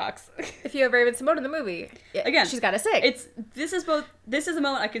 which rocks. If you have Raven-Symoné in the movie, again, she's gotta sing. This is a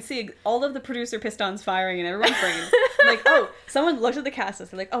moment I could see all of the producer pistons firing in everyone's brains. Like, oh, someone looked at the cast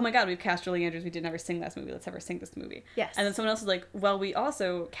list, they're like, oh my god, we've cast Julie Andrews, we didn't ever sing last movie, let's have her sing this movie. Yes. And then someone else is like, well, we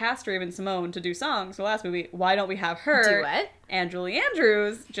also cast Raven-Symoné to do songs for the last movie, why don't we have her duet and Julie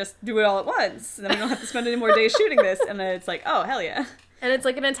Andrews just do it all at once, and then we don't have to spend any more days shooting this, and then it's like, oh, hell yeah. And it's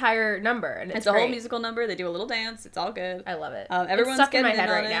like an entire number, and it's a whole musical number. They do a little dance. It's all good. I love it. Everyone's it's stuck in my getting head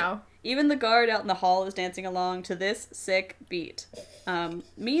in on right it. now. Even the guard out in the hall is dancing along to this sick beat.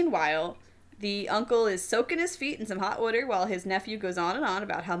 Meanwhile, the uncle is soaking his feet in some hot water while his nephew goes on and on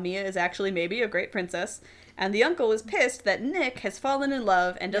about how Mia is actually maybe a great princess. And the uncle is pissed that Nick has fallen in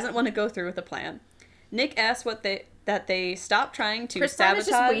love and doesn't want to go through with the plan. Nick asks that they stop trying to Chris sabotage. Pine is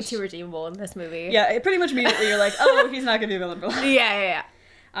just way too redeemable in this movie. Yeah, pretty much immediately you're like, oh, he's not going to be a villain for long. Yeah.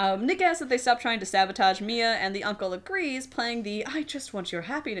 Nick asks that they stop trying to sabotage Mia, and the uncle agrees, playing the I just want your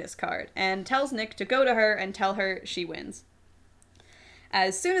happiness card, and tells Nick to go to her and tell her she wins.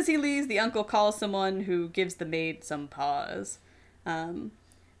 As soon as he leaves, the uncle calls someone who gives the maid some pause.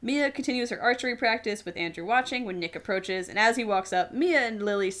 Mia continues her archery practice with Andrew watching when Nick approaches, and as he walks up, Mia and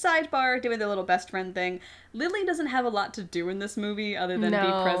Lily sidebar doing their little best friend thing. Lily doesn't have a lot to do in this movie other than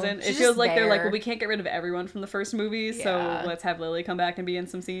be present. It feels like they're like, well, we can't get rid of everyone from the first movie, so let's have Lily come back and be in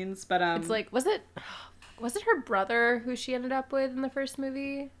some scenes. But it's like, was it her brother who she ended up with in the first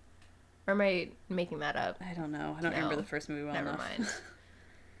movie? Or am I making that up? I don't know. I don't remember the first movie well enough. Never mind.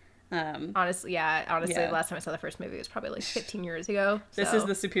 Honestly, the last time I saw the first movie was probably like 15 years ago. So. This is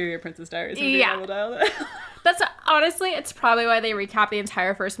the superior Princess Diaries movie. Yeah. That's honestly, it's probably why they recap the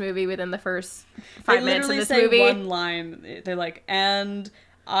entire first movie within the first 5 minutes of this movie. They literally say one line. They're like, and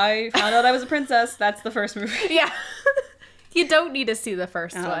I found out I was a princess. That's the first movie. Yeah. You don't need to see the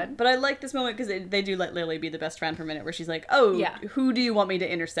first one. But I like this moment because they do let Lily be the best friend for a minute where she's like, oh, who do you want me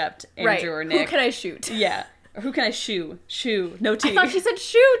to intercept, Andrew or Nick? Who can I shoot? Yeah. Or who can I shoo? Shoo. No T. I thought she said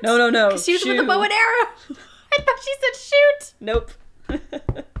shoot. No. Because she was with the bow and arrow. I thought she said shoot. Nope.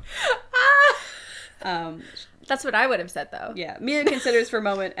 That's what I would have said, though. Yeah. Mia considers for a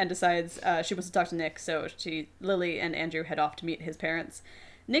moment and decides she wants to talk to Nick, so Lily and Andrew head off to meet his parents.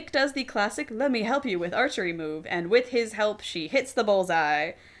 Nick does the classic let me help you with archery move, and with his help, she hits the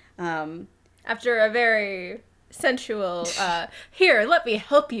bullseye. After a very sensual, here, let me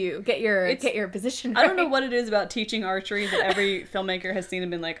help you get your position right. I don't know what it is about teaching archery that every filmmaker has seen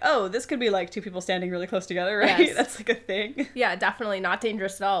and been like, oh, this could be like two people standing really close together, right? Yes. That's like a thing. Yeah, definitely not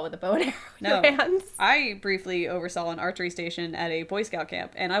dangerous at all with a bow and arrow in No. your hands. I briefly oversaw an archery station at a Boy Scout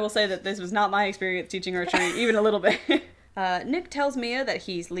camp, and I will say that this was not my experience teaching archery, even a little bit. Nick tells Mia that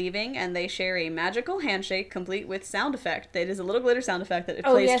he's leaving, and they share a magical handshake complete with sound effect. It is a little glitter sound effect that it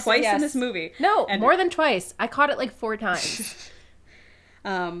plays twice in this movie. No, more than twice. I caught it like 4 times.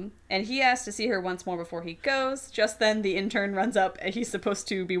 And he asks to see her once more before he goes. Just then, the intern runs up, and he's supposed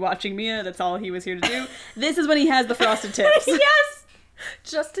to be watching Mia. That's all he was here to do. This is when he has the frosted tips. Yes!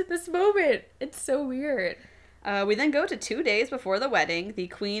 Just at this moment. It's so weird. We then go to 2 days before the wedding. The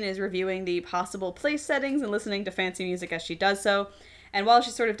queen is reviewing the possible place settings and listening to fancy music as she does so. And while she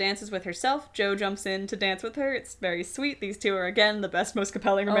sort of dances with herself, Joe jumps in to dance with her. It's very sweet. These two are, again, the best, most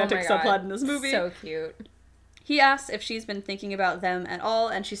compelling romantic subplot in this movie. So cute. He asks if she's been thinking about them at all,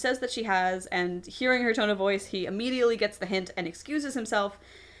 and she says that she has, and hearing her tone of voice, he immediately gets the hint and excuses himself.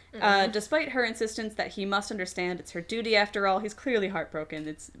 Despite her insistence that he must understand it's her duty after all, he's clearly heartbroken.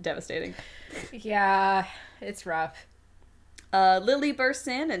 It's devastating. Yeah, it's rough. Lily bursts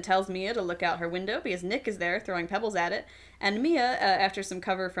in and tells Mia to look out her window because Nick is there throwing pebbles at it. And Mia, after some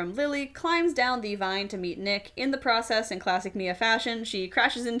cover from Lily, climbs down the vine to meet Nick. In the process, in classic Mia fashion, she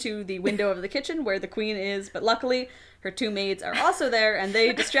crashes into the window of the kitchen where the queen is, but luckily her 2 maids are also there, and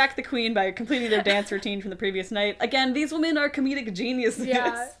they distract the queen by completing their dance routine from the previous night. Again, these women are comedic geniuses.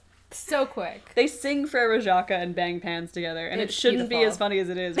 Yeah. So quick. They sing Frere Jacques and bang pans together, and It's it shouldn't beautiful. be as funny as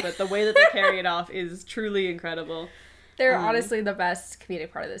it is, but the way that they carry it off is truly incredible. They're honestly the best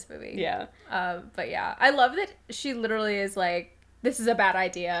comedic part of this movie. Yeah. But yeah, I love that she literally is like, this is a bad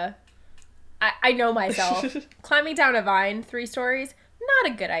idea. I know myself. Climbing down a vine 3 stories,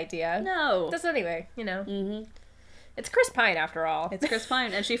 not a good idea. No. Just anyway, you know. Mm-hmm. It's Chris Pine after all. It's Chris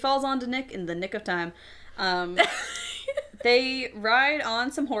Pine, and she falls onto Nick in the nick of time. They ride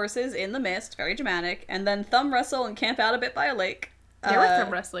on some horses in the mist, very dramatic, and then thumb wrestle and camp out a bit by a lake. They were thumb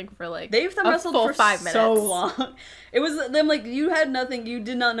wrestling for like they've thumb wrestled full for 5 minutes. so long. It was them like, you had nothing, you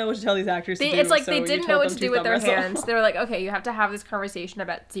did not know what to tell these actors to do. It's like so they you didn't told know what them to do with their thumb wrestle. hands. They were like, okay, you have to have this conversation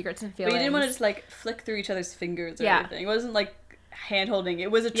about secrets and feelings. But you didn't want to just like flick through each other's fingers or Yeah. anything. It wasn't like hand holding.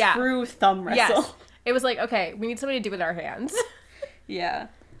 It was a Yeah. true thumb wrestle. Yes. It was like, okay, we need something to do with our hands. Yeah.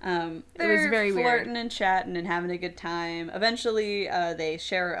 It They're was very flirting weird. and chatting and having a good time. Eventually, they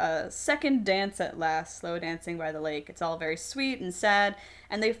share a second dance at last, slow dancing by the lake. It's all very sweet and sad,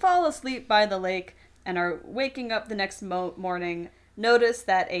 and they fall asleep by the lake and are waking up the next morning. Notice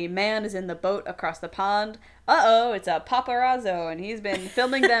that a man is in the boat across the pond. Uh-oh, it's a paparazzo, and he's been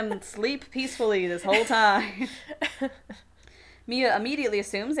filming them sleep peacefully this whole time. Mia immediately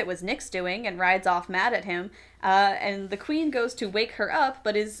assumes it was Nick's doing and rides off mad at him, and the queen goes to wake her up,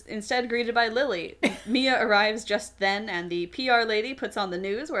 but is instead greeted by Lily. Mia arrives just then, and the PR lady puts on the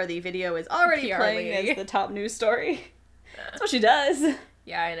news where the video is already PR playing lady. as the top news story. That's what she does.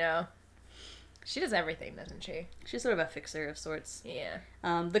 Yeah, I know. She does everything, doesn't she? She's sort of a fixer of sorts. Yeah.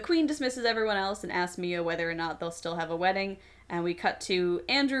 The queen dismisses everyone else and asks Mia whether or not they'll still have a wedding. And we cut to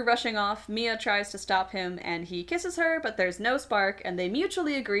Andrew rushing off. Mia tries to stop him, and he kisses her, but there's no spark, and they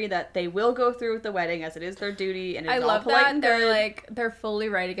mutually agree that they will go through with the wedding as it is their duty, and it's I all love polite that and they're good. like, they're fully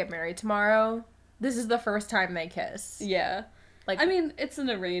ready to get married tomorrow. This is the first time they kiss. Yeah. Like, I mean, it's an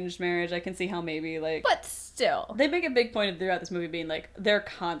arranged marriage. I can see how maybe, like... but still. They make a big point of throughout this movie being, like, they're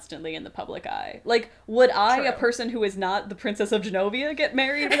constantly in the public eye. Like, would I, True. a person who is not the Princess of Genovia, get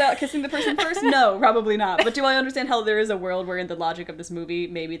married without kissing the person first? No, probably not. But do I understand how there is a world where in the logic of this movie,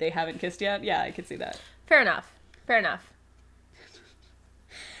 maybe they haven't kissed yet? Yeah, I could see that. Fair enough. Fair enough.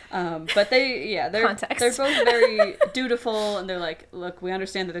 But they're Context. both very dutiful, and they're like, look, we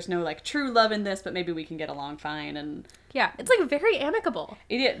understand that there's no, like, true love in this, but maybe we can get along fine, and... Yeah, it's like very amicable.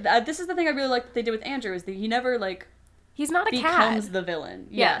 This is the thing I really like that they did with Andrew, is that he never, like... He's not a becomes cat. the villain.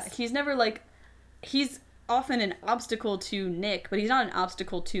 Yes. Yeah, he's never, like... He's often an obstacle to Nick, but he's not an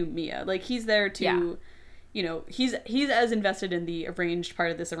obstacle to Mia. Like, he's there to... Yeah. You know, he's as invested in the arranged part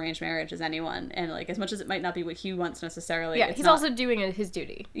of this arranged marriage as anyone, and, like, as much as it might not be what he wants necessarily... Yeah, it's he's not, also doing his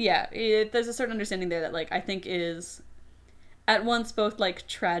duty. Yeah, there's a certain understanding there that, like, I think is at once both, like,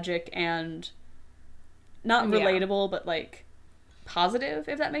 tragic and not relatable, but, like, positive,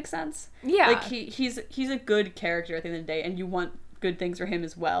 if that makes sense. Yeah. Like, he's a good character at the end of the day, and you want good things for him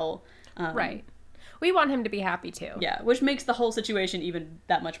as well. Right. We want him to be happy, too. Yeah, which makes the whole situation even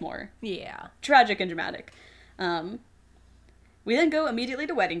that much more Yeah. tragic and dramatic. We then go immediately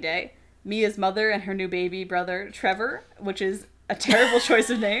to wedding day. Mia's mother and her new baby brother, Trevor, which is a terrible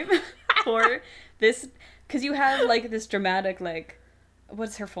choice of name for this Because you have, like, this dramatic, like,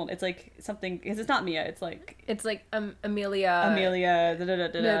 what's her full name? It's, like, something, because it's not Mia, it's, like... It's, like, Amelia...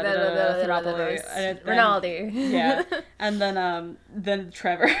 Rinaldi. Yeah. And then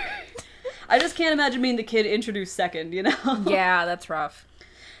Trevor. I just can't imagine being the kid introduced second, you know? Yeah, that's rough.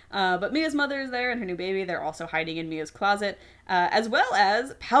 But Mia's mother is there and her new baby. They're also hiding in Mia's closet, as well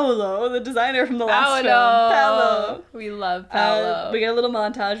as Paolo, the designer from the last film. Paolo! We love Paolo. We get a little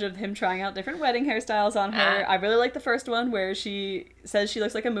montage of him trying out different wedding hairstyles on her. I really like the first one where she says she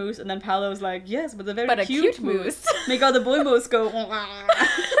looks like a moose, and then Paolo's like, yes, but a very cute moose. Make all the boy moose go... He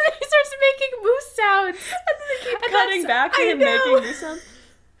starts making moose sounds. And then they keep cutting back to him making moose sounds.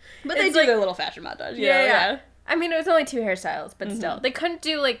 But they do their little fashion montage. Yeah. I mean, it was only 2 hairstyles, but still. They couldn't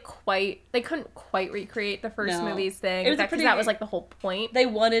do, like, they couldn't quite recreate the first movie's thing. Because that was, like, the whole point. They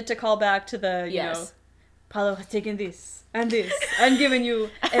wanted to call back to the, you know, Paolo has taken this, and given you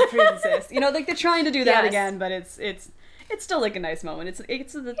a princess. You know, like, they're trying to do that again, but it's still, like, a nice moment.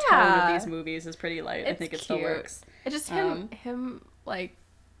 It's the tone of these movies is pretty light. I think it still works. It just, him, like,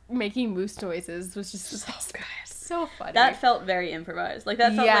 making moose noises was just so funny. That felt very improvised. Like,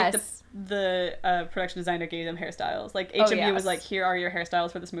 that felt like the production designer gave them hairstyles. Like, HMU was like, here are your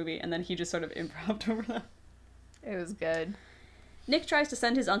hairstyles for this movie, and then he just sort of improvised over them. It was good. Nick tries to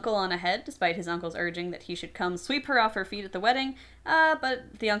send his uncle on ahead, despite his uncle's urging that he should come sweep her off her feet at the wedding,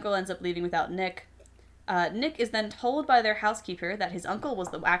 but the uncle ends up leaving without Nick. Nick is then told by their housekeeper that his uncle was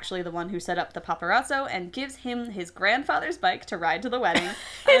actually the one who set up the paparazzo and gives him his grandfather's bike to ride to the wedding.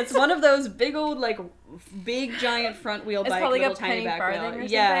 And it's one of those big old, like, big giant front wheel bike, probably little like tiny back wheel.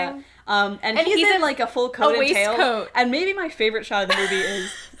 Yeah. And he's in like a full coat and tail. Coat. And maybe my favorite shot of the movie is,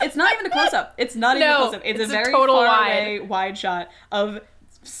 it's not even a close-up. It's not even a close-up. It's a very total far away wide shot of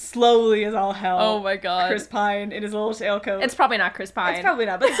slowly as all hell. Oh my god. Chris Pine in his little tailcoat. It's probably not Chris Pine. It's probably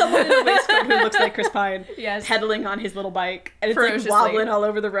not, but someone in a waistcoat who looks like Chris Pine, pedaling on his little bike, and it's like wobbling all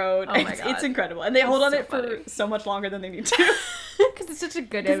over the road. Oh my god. It's incredible. And they hold on it for so much longer than they need to. Because it's such a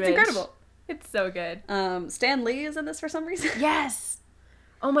good image. It's incredible. It's so good. Stan Lee is in this for some reason. Yes.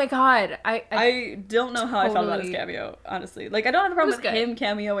 Oh my god. I don't know how I felt about his cameo, honestly. Like, I don't have a problem with him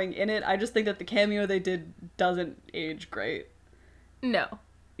cameoing in it. I just think that the cameo they did doesn't age great. No.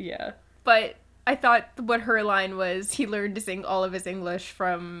 Yeah. But I thought what her line was, he learned to sing all of his English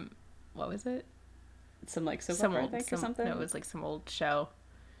from, what was it? Some, like, soap opera, I think, or something? No, it was, like, some old show.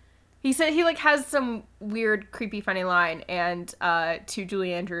 He said he, like, has some weird, creepy, funny line, and to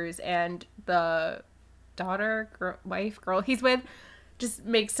Julie Andrews and the wife, girl he's with, just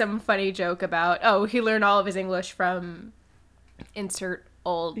makes some funny joke about, oh, he learned all of his English from insert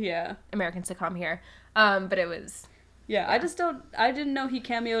old American sitcom here. But it was... Yeah, I didn't know he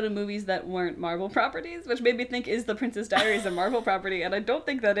cameoed in movies that weren't Marvel properties, which made me think, is The Princess Diaries a Marvel property? And I don't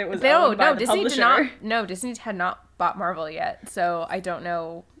think that it was owned by the publisher. Disney had not bought Marvel yet, so I don't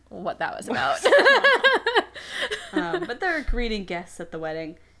know what that was about. But they're greeting guests at the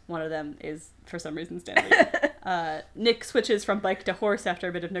wedding. One of them is, for some reason, Stan Lee. Nick switches from bike to horse after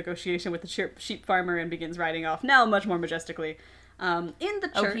a bit of negotiation with the sheep farmer and begins riding off, now much more majestically. In the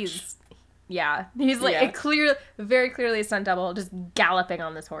church... he's like very clearly a stunt double, just galloping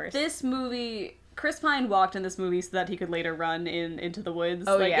on this horse. This movie, Chris Pine walked in this movie so that he could later run in Into the Woods.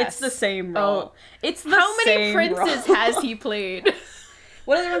 Oh, yes. It's the same role. It's the How same many princes role. has he played?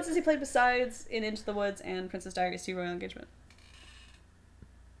 What other ones has he played besides in Into the Woods and Princess Diaries 2 Royal Engagement?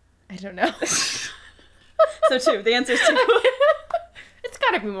 I don't know. So 2. The answer's 2. It's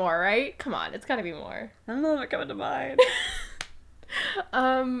gotta be more, right? Come on, it's gotta be more. I don't know, they're coming to mind.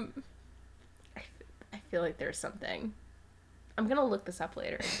 I feel like there's something. I'm gonna look this up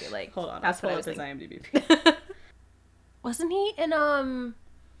later and be like, hold on, that's what I was his thinking. IMDb. Wasn't he in oh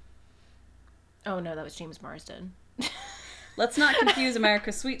no, that was James Marsden. Let's not confuse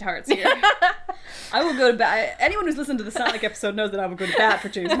America's sweethearts here. I will go to bat. Anyone who's listened to the Sonic episode knows that I will go to bat for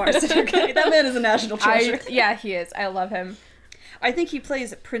James Marsden. Okay, that man is a national treasure. Yeah, he is. I love him. I think he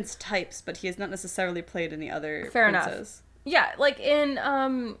plays Prince types, but he has not necessarily played any other Fair princes. Enough. Yeah, like in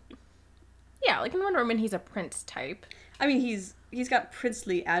like in Wonder Woman, he's a prince type. I mean, he's got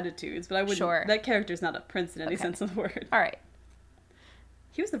princely attitudes, but I wouldn't. Sure. That character's not a prince in any sense of the word. All right.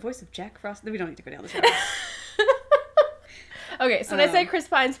 He was the voice of Jack Frost. We don't need to go down this road. Okay, so when I say Chris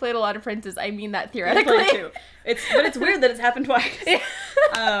Pine's played a lot of princes, I mean that theoretically. Too. But it's weird that it's happened twice.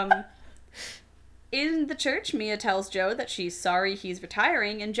 In the church, Mia tells Joe that she's sorry he's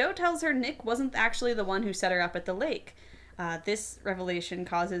retiring, and Joe tells her Nick wasn't actually the one who set her up at the lake. This revelation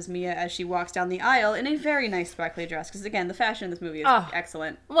causes Mia as she walks down the aisle in a very nice sparkly dress, because again, the fashion in this movie is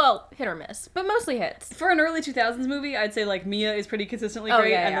excellent. Well, hit or miss, but mostly hits. For an early 2000s movie, I'd say like Mia is pretty consistently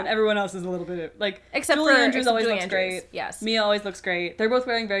great, and then everyone else is a little bit like except Julie for Andrews always Julie looks Andrews. great. Yes, Mia always looks great. They're both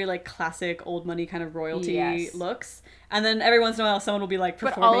wearing very like classic old money kind of royalty looks, and then every once in a while someone will be like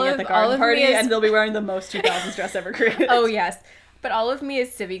performing at the garden party, and they'll be wearing the most 2000s dress ever created. Oh yes. But all of Mia's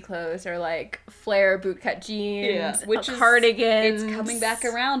civvy clothes are like flare bootcut jeans, which is cardigans. It's coming back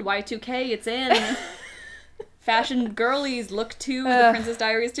around. Y2K, it's in. Fashion girlies, look to the Princess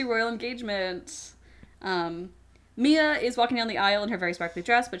Diaries 2 Royal Engagement. Mia is walking down the aisle in her very sparkly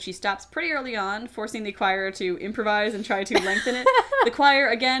dress, but she stops pretty early on, forcing the choir to improvise and try to lengthen it. The choir,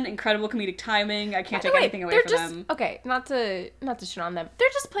 again, incredible comedic timing. I can't take anything away from them. Okay, not to shit on them. They're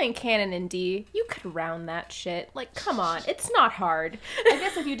just playing canon in D. You could round that shit. Like, come on. It's not hard. I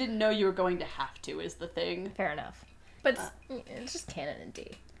guess if you didn't know you were going to have to is the thing. Fair enough. But it's just canon in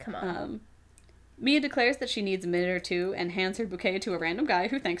D. Come on. Mia declares that she needs a minute or two and hands her bouquet to a random guy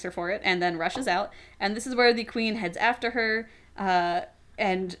who thanks her for it and then rushes out. And this is where the queen heads after her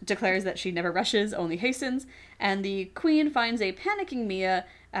and declares that she never rushes, only hastens. And the queen finds a panicking Mia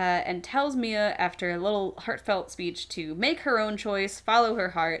and tells Mia, after a little heartfelt speech, to make her own choice, follow her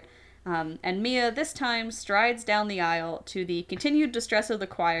heart. And Mia, this time, strides down the aisle to the continued distress of the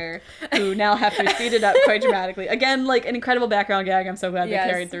choir, who now have to speed it up quite dramatically. Again, like, an incredible background gag. I'm so glad they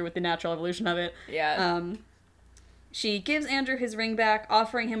carried through with the natural evolution of it. Yeah. She gives Andrew his ring back,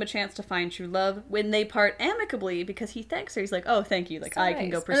 offering him a chance to find true love, when they part amicably, because he thanks her. He's like, oh, thank you. Like, so I can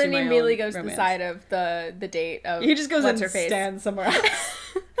go pursue my own And then he immediately goes romance. to the side of the date of he just goes and her face. stands somewhere else.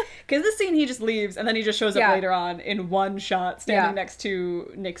 Because this scene, he just leaves, and then he just shows up later on in one shot, standing next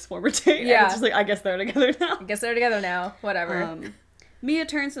to Nick's former date. Yeah. And it's just like, I guess they're together now. Whatever. Mia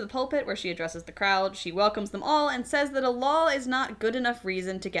turns to the pulpit where she addresses the crowd. She welcomes them all and says that a law is not good enough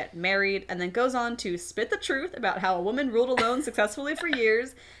reason to get married, and then goes on to spit the truth about how a woman ruled alone successfully for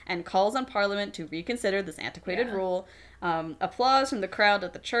years, and calls on Parliament to reconsider this antiquated rule. Applause from the crowd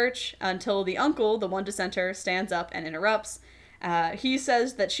at the church until the uncle, the one dissenter, stands up and interrupts. He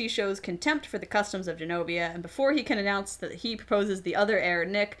says that she shows contempt for the customs of Genovia, and before he can announce that he proposes the other heir,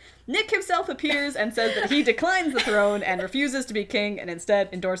 Nick himself appears and says that he declines the throne and refuses to be king and instead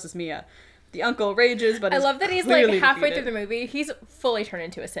endorses Mia. The uncle rages, but I love that he's like halfway through the movie, he's fully turned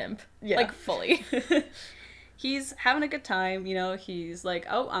into a simp. Yeah. Like, fully. He's having a good time, you know, he's like,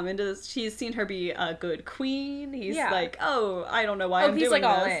 oh, I'm into this. He's seen her be a good queen. He's like, oh, I don't know why I'm doing this. He's like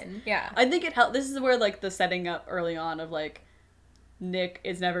all in. Yeah. I think it helped. This is where like the setting up early on of like, Nick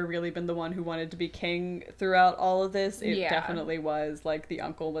has never really been the one who wanted to be king throughout all of this. It definitely was, like, the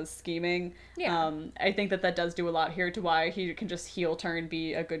uncle was scheming. Yeah. I think that does do a lot here to why he can just heel turn,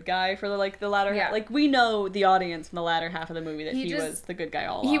 be a good guy for, the latter half. Like, we know the audience from the latter half of the movie that he was the good guy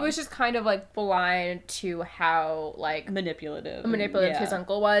all along. He was just kind of, like, blind to how, like... Manipulative his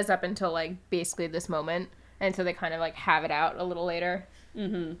uncle was up until, like, basically this moment. And so they kind of, like, have it out a little later.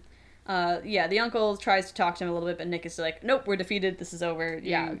 Mm-hmm. The uncle tries to talk to him a little bit, but Nick is like, nope, we're defeated, this is over.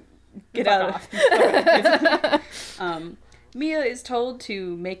 Get out of Mia is told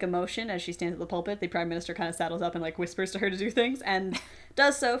to make a motion as she stands at the pulpit. The Prime Minister kind of saddles up and, like, whispers to her to do things, and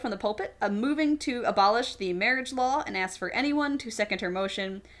does so from the pulpit, moving to abolish the marriage law and asks for anyone to second her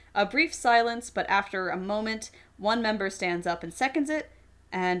motion. A brief silence, but after a moment, one member stands up and seconds it.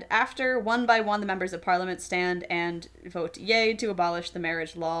 And after, one by one, the members of Parliament stand and vote yay to abolish the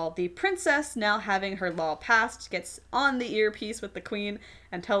marriage law. The princess, now having her law passed, gets on the earpiece with the queen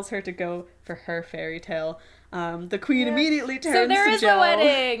and tells her to go for her fairy tale. The queen immediately turns to Joe. So there is a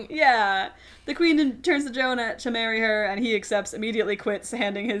wedding! Yeah. The queen turns to Joe to marry her, and he accepts, immediately quits,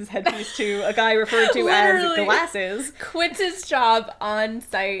 handing his headpiece to a guy referred to as Glasses. Quits his job on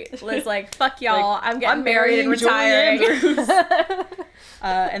site. Was like, fuck y'all, like, I'm getting married and retiring.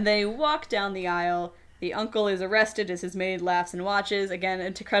 And they walk down the aisle. The uncle is arrested as his maid laughs and watches. Again,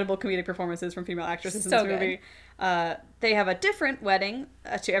 incredible comedic performances from female actresses in this movie. They have a different wedding,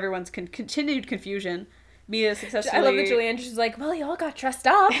 to everyone's continued confusion. Mia successfully... I love that Julie Andrews is like, well, y'all got dressed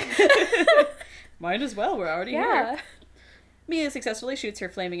up. Might as well, we're already here. Mia successfully shoots her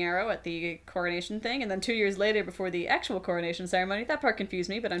flaming arrow at the coronation thing, and then 2 years later, before the actual coronation ceremony, that part confused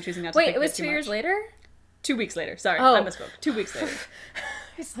me, but I'm choosing not to think it was 2 years later? 2 weeks later. Sorry, I misspoke. 2 weeks later.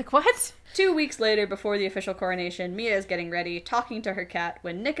 It's like, what? 2 weeks later, before the official coronation, Mia is getting ready, talking to her cat,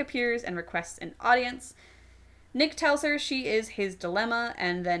 when Nick appears and requests an audience. Nick tells her she is his dilemma,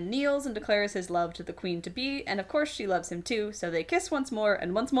 and then kneels and declares his love to the queen-to-be, and of course she loves him too, so they kiss once more,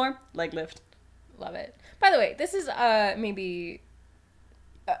 and once more, leg lift. Love it. By the way, this is, maybe...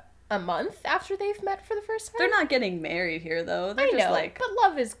 a month after they've met for the first time. They're not getting married here, though. They're just like... but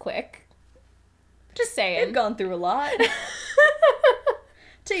love is quick. Just saying. They've gone through a lot.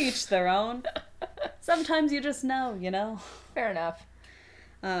 To each their own. Sometimes you just know, you know? Fair enough.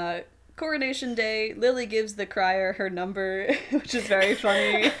 Coronation Day, Lily gives the crier her number, which is very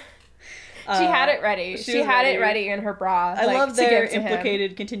funny. She had it ready. She had it ready in her bra. I love their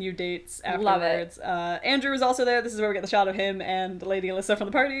implicated continued dates afterwards. Love it. Andrew was also there. This is where we get the shot of him and Lady Alyssa from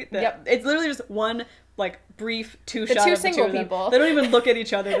the party. Yep. It's literally just one, like, brief shot of the two single of them. people. They don't even look at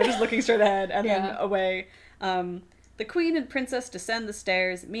each other. They're just looking straight ahead and then away. The queen and princess descend the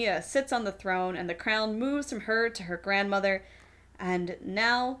stairs. Mia sits on the throne, and the crown moves from her to her grandmother. And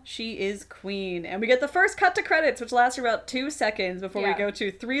now she is queen. And we get the first cut to credits, which lasts for about 2 seconds before we go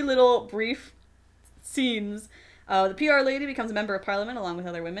to 3 little brief scenes. The PR lady becomes a member of parliament along with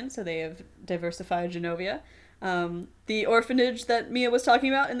other women, so they have diversified Genovia. The orphanage that Mia was talking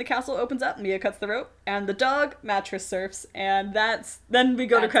about in the castle opens up. Mia cuts the rope, and the dog mattress surfs, and then we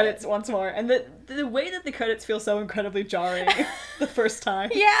go to credits once more. And the way that the credits feel so incredibly jarring the first time.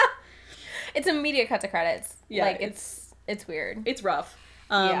 Yeah. It's an immediate cut to credits. Yeah, like, it's weird. It's rough.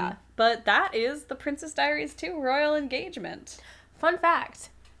 Yeah. But that is The Princess Diaries 2 Royal Engagement. Fun fact.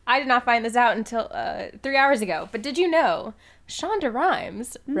 I did not find this out until 3 hours ago. But did you know Shonda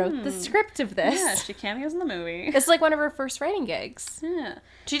Rhimes wrote the script of this? Yeah, she cameos in the movie. It's like one of her first writing gigs. Yeah.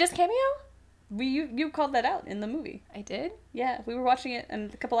 She just cameo? You called that out in the movie. I did? Yeah, we were watching it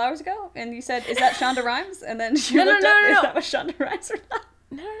a couple hours ago, and you said, "Is that Shonda Rhimes?" And then you No, looked up, no. "Is that was Shonda Rhimes or not?"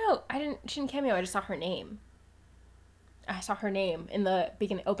 No. She didn't cameo. I just saw her name. I saw her name in the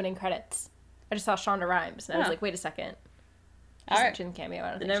opening credits. I just saw Shonda Rhimes, and I was like, wait a second. She didn't cameo. I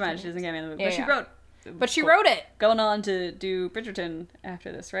don't think Never mind, she doesn't cameo in the movie. Yeah, But she wrote. But she wrote it. Going on to do Bridgerton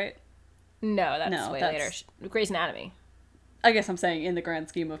after this, right? No, that's way later. Grey's Anatomy. I guess I'm saying in the grand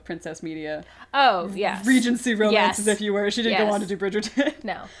scheme of Princess Media. Oh, yes. Regency romances, if you were. She didn't go on to do Bridgerton.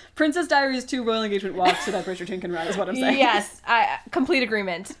 No. Princess Diaries 2 Royal Engagement walks so that Bridgerton can run, is what I'm saying. Yes. Complete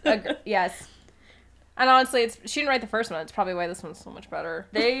agreement. Yes. And honestly, she didn't write the first one. It's probably why this one's so much better.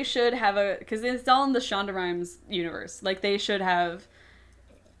 They should have because it's all in the Shonda Rhimes universe. Like, they should have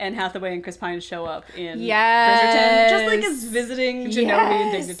Anne Hathaway and Chris Pine show up in Bridgerton. Just, like, as visiting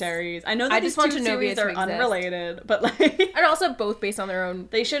Genovian dignitaries. I know that these two series are unrelated, but, like... And also both based on their own...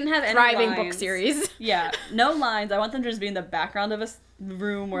 They shouldn't have any thriving lines. book series. Yeah, no lines. I want them to just be in the background of a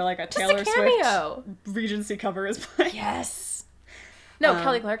room where, like, a Taylor Swift Regency cover is playing. Yes. No,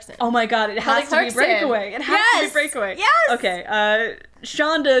 Kelly Clarkson. Oh my god, it has to be Breakaway. It has to be Breakaway. Yes! Okay,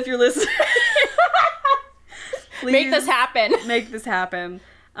 Shonda, if you're listening, please make this happen. Make this happen.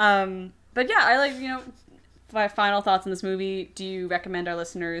 But yeah, I like, my final thoughts on this movie. Do you recommend our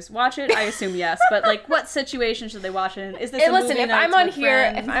listeners watch it? I assume yes, but like, what situation should they watch it in? Is this a movie if I'm on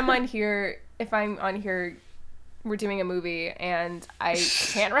here, we're doing a movie and I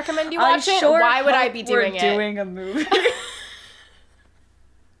can't recommend you watch it, why would I be doing it? We're doing a movie.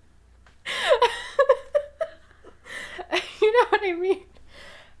 You know what I mean?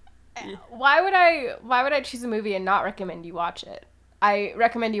 Yeah. Why would I choose a movie and not recommend you watch it? I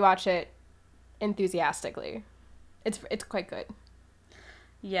recommend you watch it enthusiastically. It's quite good.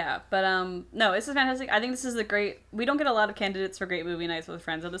 Yeah, but no, this is fantastic. I think this is we don't get a lot of candidates for great movie nights with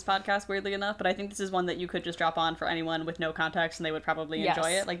friends on this podcast, weirdly enough, but I think this is one that you could just drop on for anyone with no context and they would probably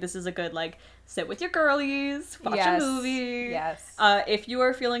enjoy it. Like, this is a good, like, sit with your girlies, watch a movie. Yes. If you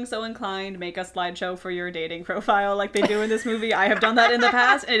are feeling so inclined, make a slideshow for your dating profile like they do in this movie. I have done that in the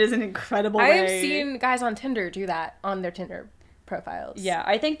past. It is an incredible way. I have seen guys on Tinder do that on their Tinder profiles. Yeah,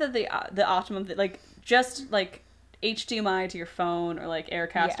 I think that the optimum, like, just, like, HDMI to your phone or like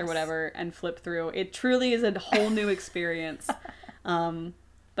Aircast or whatever and flip through. It truly is a whole new experience.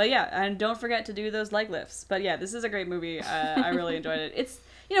 But yeah, and don't forget to do those leg lifts. But yeah, this is a great movie. I really enjoyed it. It's,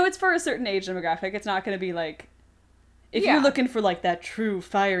 it's for a certain age demographic. It's not going to be like, if you're looking for like that true,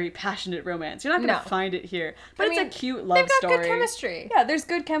 fiery, passionate romance, you're not going to find it here. But it's a cute love story. They've got good chemistry. Yeah, there's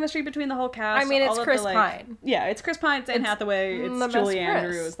good chemistry between the whole cast. I mean, it's Chris Pine. Yeah, it's Chris Pine, it's Anne Hathaway, it's Julie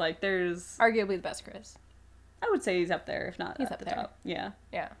Andrews. Like, there's... Arguably the best Chris. I would say he's up there, if not at the top. Yeah.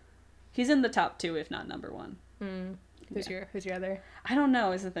 Yeah. He's in the top 2, if not number 1. Who's your other? I don't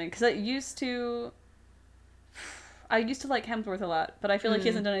know is the thing. Because I used to like Hemsworth a lot, but I feel like he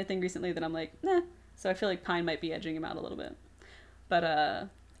hasn't done anything recently that I'm like, nah. So I feel like Pine might be edging him out a little bit. But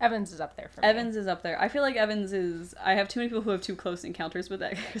Evans is up there for me. Evans is up there. I feel like Evans is... I have too many people who have too close encounters with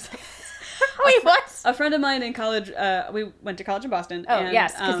that. Wait, what? A friend of mine in college, we went to college in Boston. Oh, and,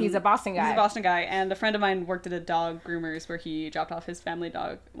 yes, because he's a Boston guy. He's a Boston guy, and a friend of mine worked at a dog groomer's where he dropped off his family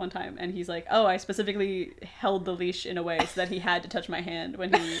dog one time, and he's like, oh, I specifically held the leash in a way so that he had to touch my hand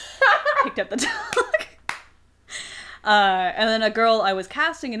when he picked up the dog. And then a girl I was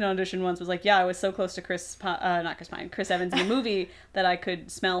casting in an audition once was like, yeah, I was so close to Chris Evans in the movie that I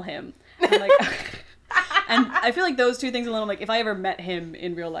could smell him. And, like, and I feel like those two things alone, like, if I ever met him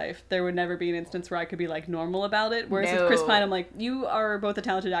in real life, there would never be an instance where I could be, like, normal about it. Whereas with Chris Pine, I'm like, you are both a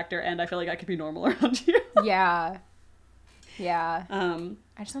talented actor, and I feel like I could be normal around you. Yeah. Yeah.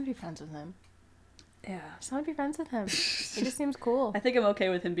 I just want to be friends with him. Yeah. I just want to be friends with him. He just seems cool. I think I'm okay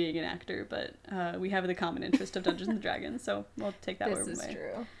with him being an actor, but we have the common interest of Dungeons and Dragons, so we'll take that wherever way. This is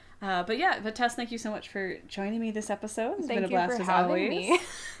true. But Tess, thank you so much for joining me this episode. It's been a blast for as having always. Me.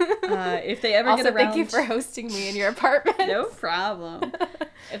 If they ever also, get around, thank you for hosting me in your apartment. No problem.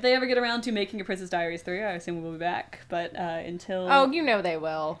 If they ever get around to making a Princess Diaries 3, I assume we'll be back. But until they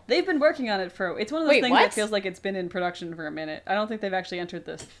will. They've been working on it for. It's one of those things that feels like it's been in production for a minute. I don't think they've actually entered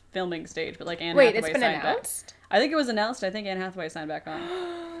the filming stage, but like Anne Hathaway it's been announced. Back. I think it was announced. I think Anne Hathaway signed back on.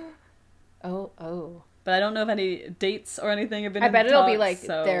 Oh. But I don't know if any dates or anything have been. I bet it'll be like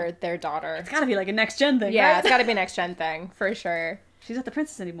so their daughter. It's gotta be like a next gen thing. Yeah, right? It's gotta be a next gen thing for sure. She's not the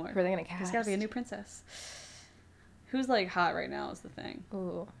princess anymore. Who are they gonna cast? There's gotta be a new princess. Who's like hot right now is the thing.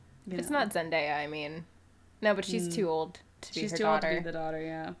 Ooh, it's not Zendaya. I mean, no, but she's too old to be her daughter. She's too old to be the daughter.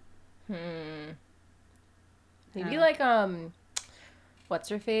 Yeah. Maybe like what's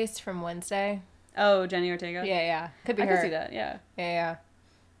her face from Wednesday? Oh, Jenny Ortega. Yeah. Could be her. I can see that. Yeah. Yeah.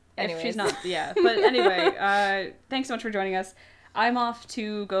 Anyways. If she's not, yeah. But anyway, thanks so much for joining us. I'm off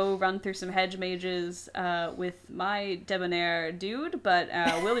to go run through some hedge mages with my debonair dude, but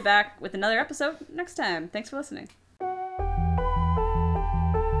we'll be back with another episode next time. Thanks for listening.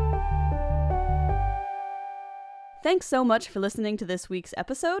 Thanks so much for listening to this week's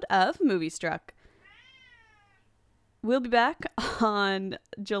episode of Moviestruck. We'll be back on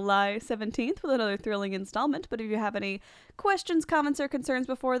July 17th with another thrilling installment, but if you have any questions, comments, or concerns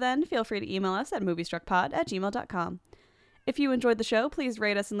before then, feel free to email us at moviestruckpod@gmail.com. If you enjoyed the show, please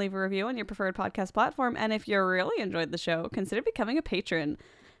rate us and leave a review on your preferred podcast platform, and if you really enjoyed the show, consider becoming a patron.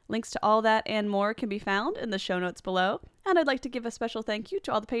 Links to all that and more can be found in the show notes below, and I'd like to give a special thank you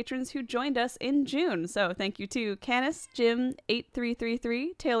to all the patrons who joined us in June. So thank you to Canis, Jim,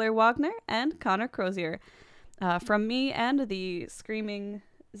 8333, Taylor Wagner, and Connor Crozier. From me and the screaming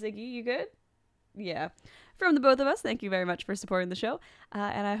Ziggy, you good? Yeah. From the both of us, thank you very much for supporting the show,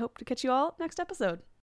 and I hope to catch you all next episode.